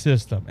justice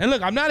system. And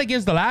look, I'm not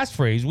against the last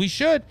phrase. We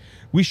should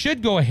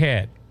go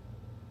ahead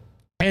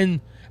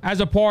and as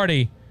a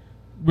party,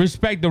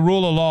 respect the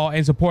rule of law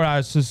and support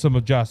our system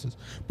of justice.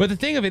 But the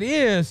thing of it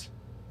is,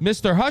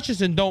 Mr.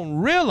 Hutchinson don't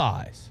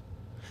realize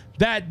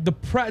that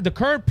the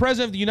current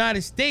president of the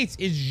United States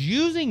is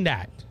using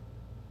that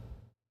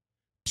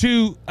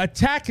to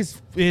attack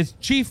his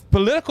chief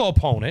political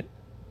opponent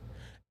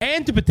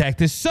and to protect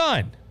his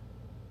son.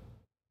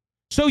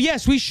 So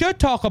yes, we should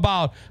talk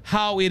about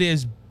how it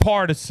is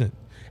partisan.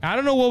 I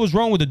don't know what was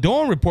wrong with the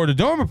Durham report. The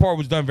Durham report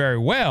was done very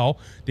well.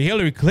 The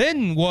Hillary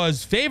Clinton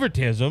was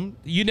favoritism.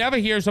 You never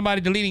hear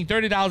somebody deleting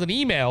 30,000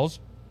 emails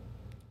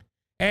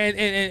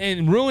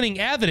and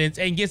ruining evidence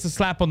and gets a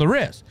slap on the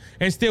wrist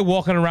and still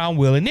walking around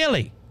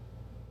willy-nilly.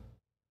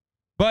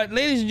 But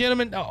ladies and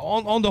gentlemen,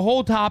 on the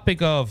whole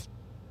topic of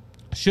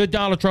should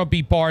Donald Trump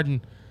be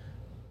pardoned,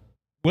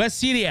 let's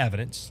see the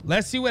evidence.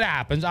 Let's see what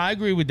happens. I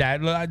agree with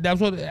that.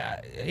 That's what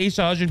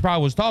Asa Hutchinson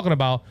probably was talking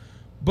about.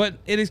 But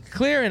it is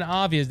clear and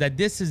obvious that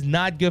this is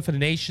not good for the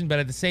nation. But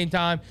at the same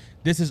time,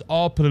 this is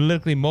all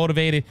politically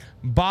motivated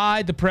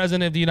by the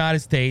president of the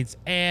United States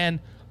and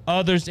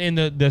others in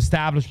the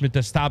establishment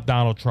to stop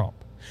Donald Trump.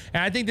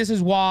 And I think this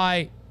is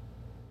why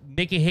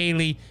Nikki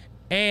Haley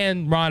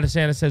and Ron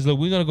DeSantis says, look,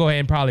 we're going to go ahead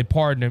and probably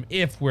pardon him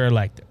if we're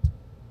elected.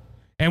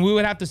 And we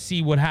would have to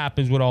see what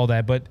happens with all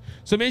that. But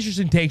some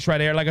interesting takes right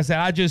there. Like I said,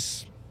 I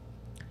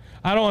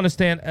don't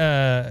understand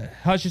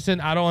Hutchinson.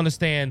 I don't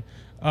understand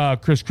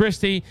Chris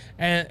Christie,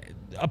 and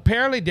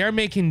apparently they're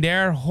making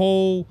their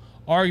whole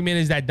argument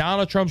is that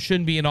Donald Trump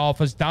shouldn't be in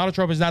office. Donald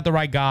Trump is not the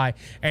right guy,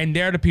 and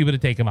they're the people to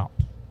take him out.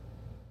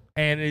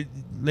 And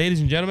ladies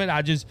and gentlemen,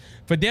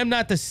 for them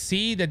not to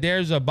see that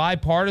there's a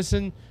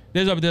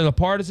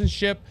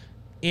partisanship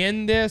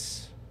in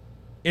this,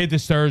 it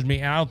disturbs me.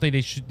 And I don't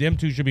think them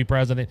two should be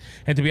president.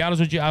 And to be honest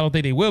with you, I don't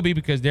think they will be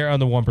because they're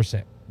under 1%.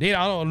 I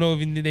don't know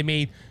if they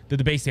made the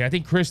debate thing. I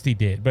think Christie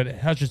did, but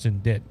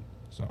Hutchinson didn't.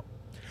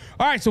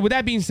 All right, so with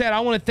that being said,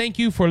 I want to thank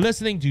you for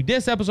listening to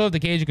this episode of the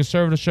Cajun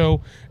Conservative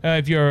Show.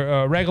 If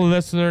you're a regular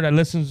listener that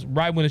listens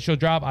right when the show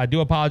drops, I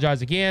do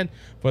apologize again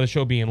for the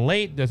show being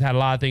late. Just had a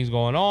lot of things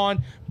going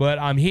on, but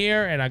I'm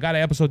here and I got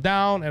an episode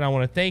down, and I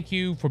want to thank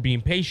you for being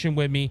patient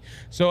with me.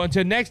 So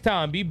until next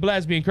time, be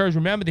blessed, be encouraged.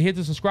 Remember to hit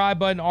the subscribe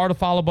button or the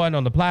follow button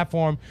on the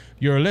platform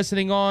you're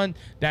listening on.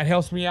 That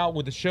helps me out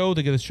with the show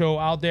to get the show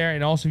out there.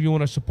 And also, if you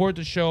want to support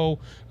the show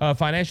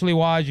financially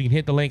wise, you can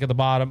hit the link at the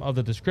bottom of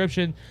the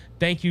description.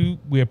 Thank you.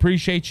 We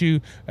appreciate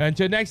you.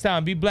 Until next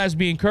time, be blessed,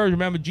 be encouraged.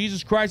 Remember,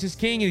 Jesus Christ is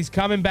King, and he's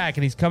coming back,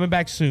 and he's coming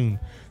back soon.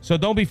 So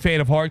don't be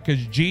faint of heart,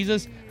 because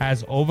Jesus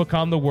has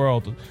overcome the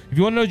world. If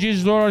you want to know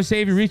Jesus, Lord and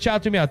Savior, reach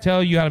out to me. I'll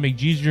tell you how to make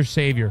Jesus your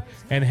Savior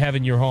and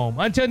heaven your home.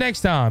 Until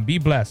next time, be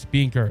blessed,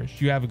 be encouraged.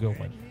 You have a good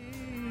one.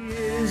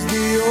 Is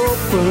the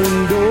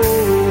open door.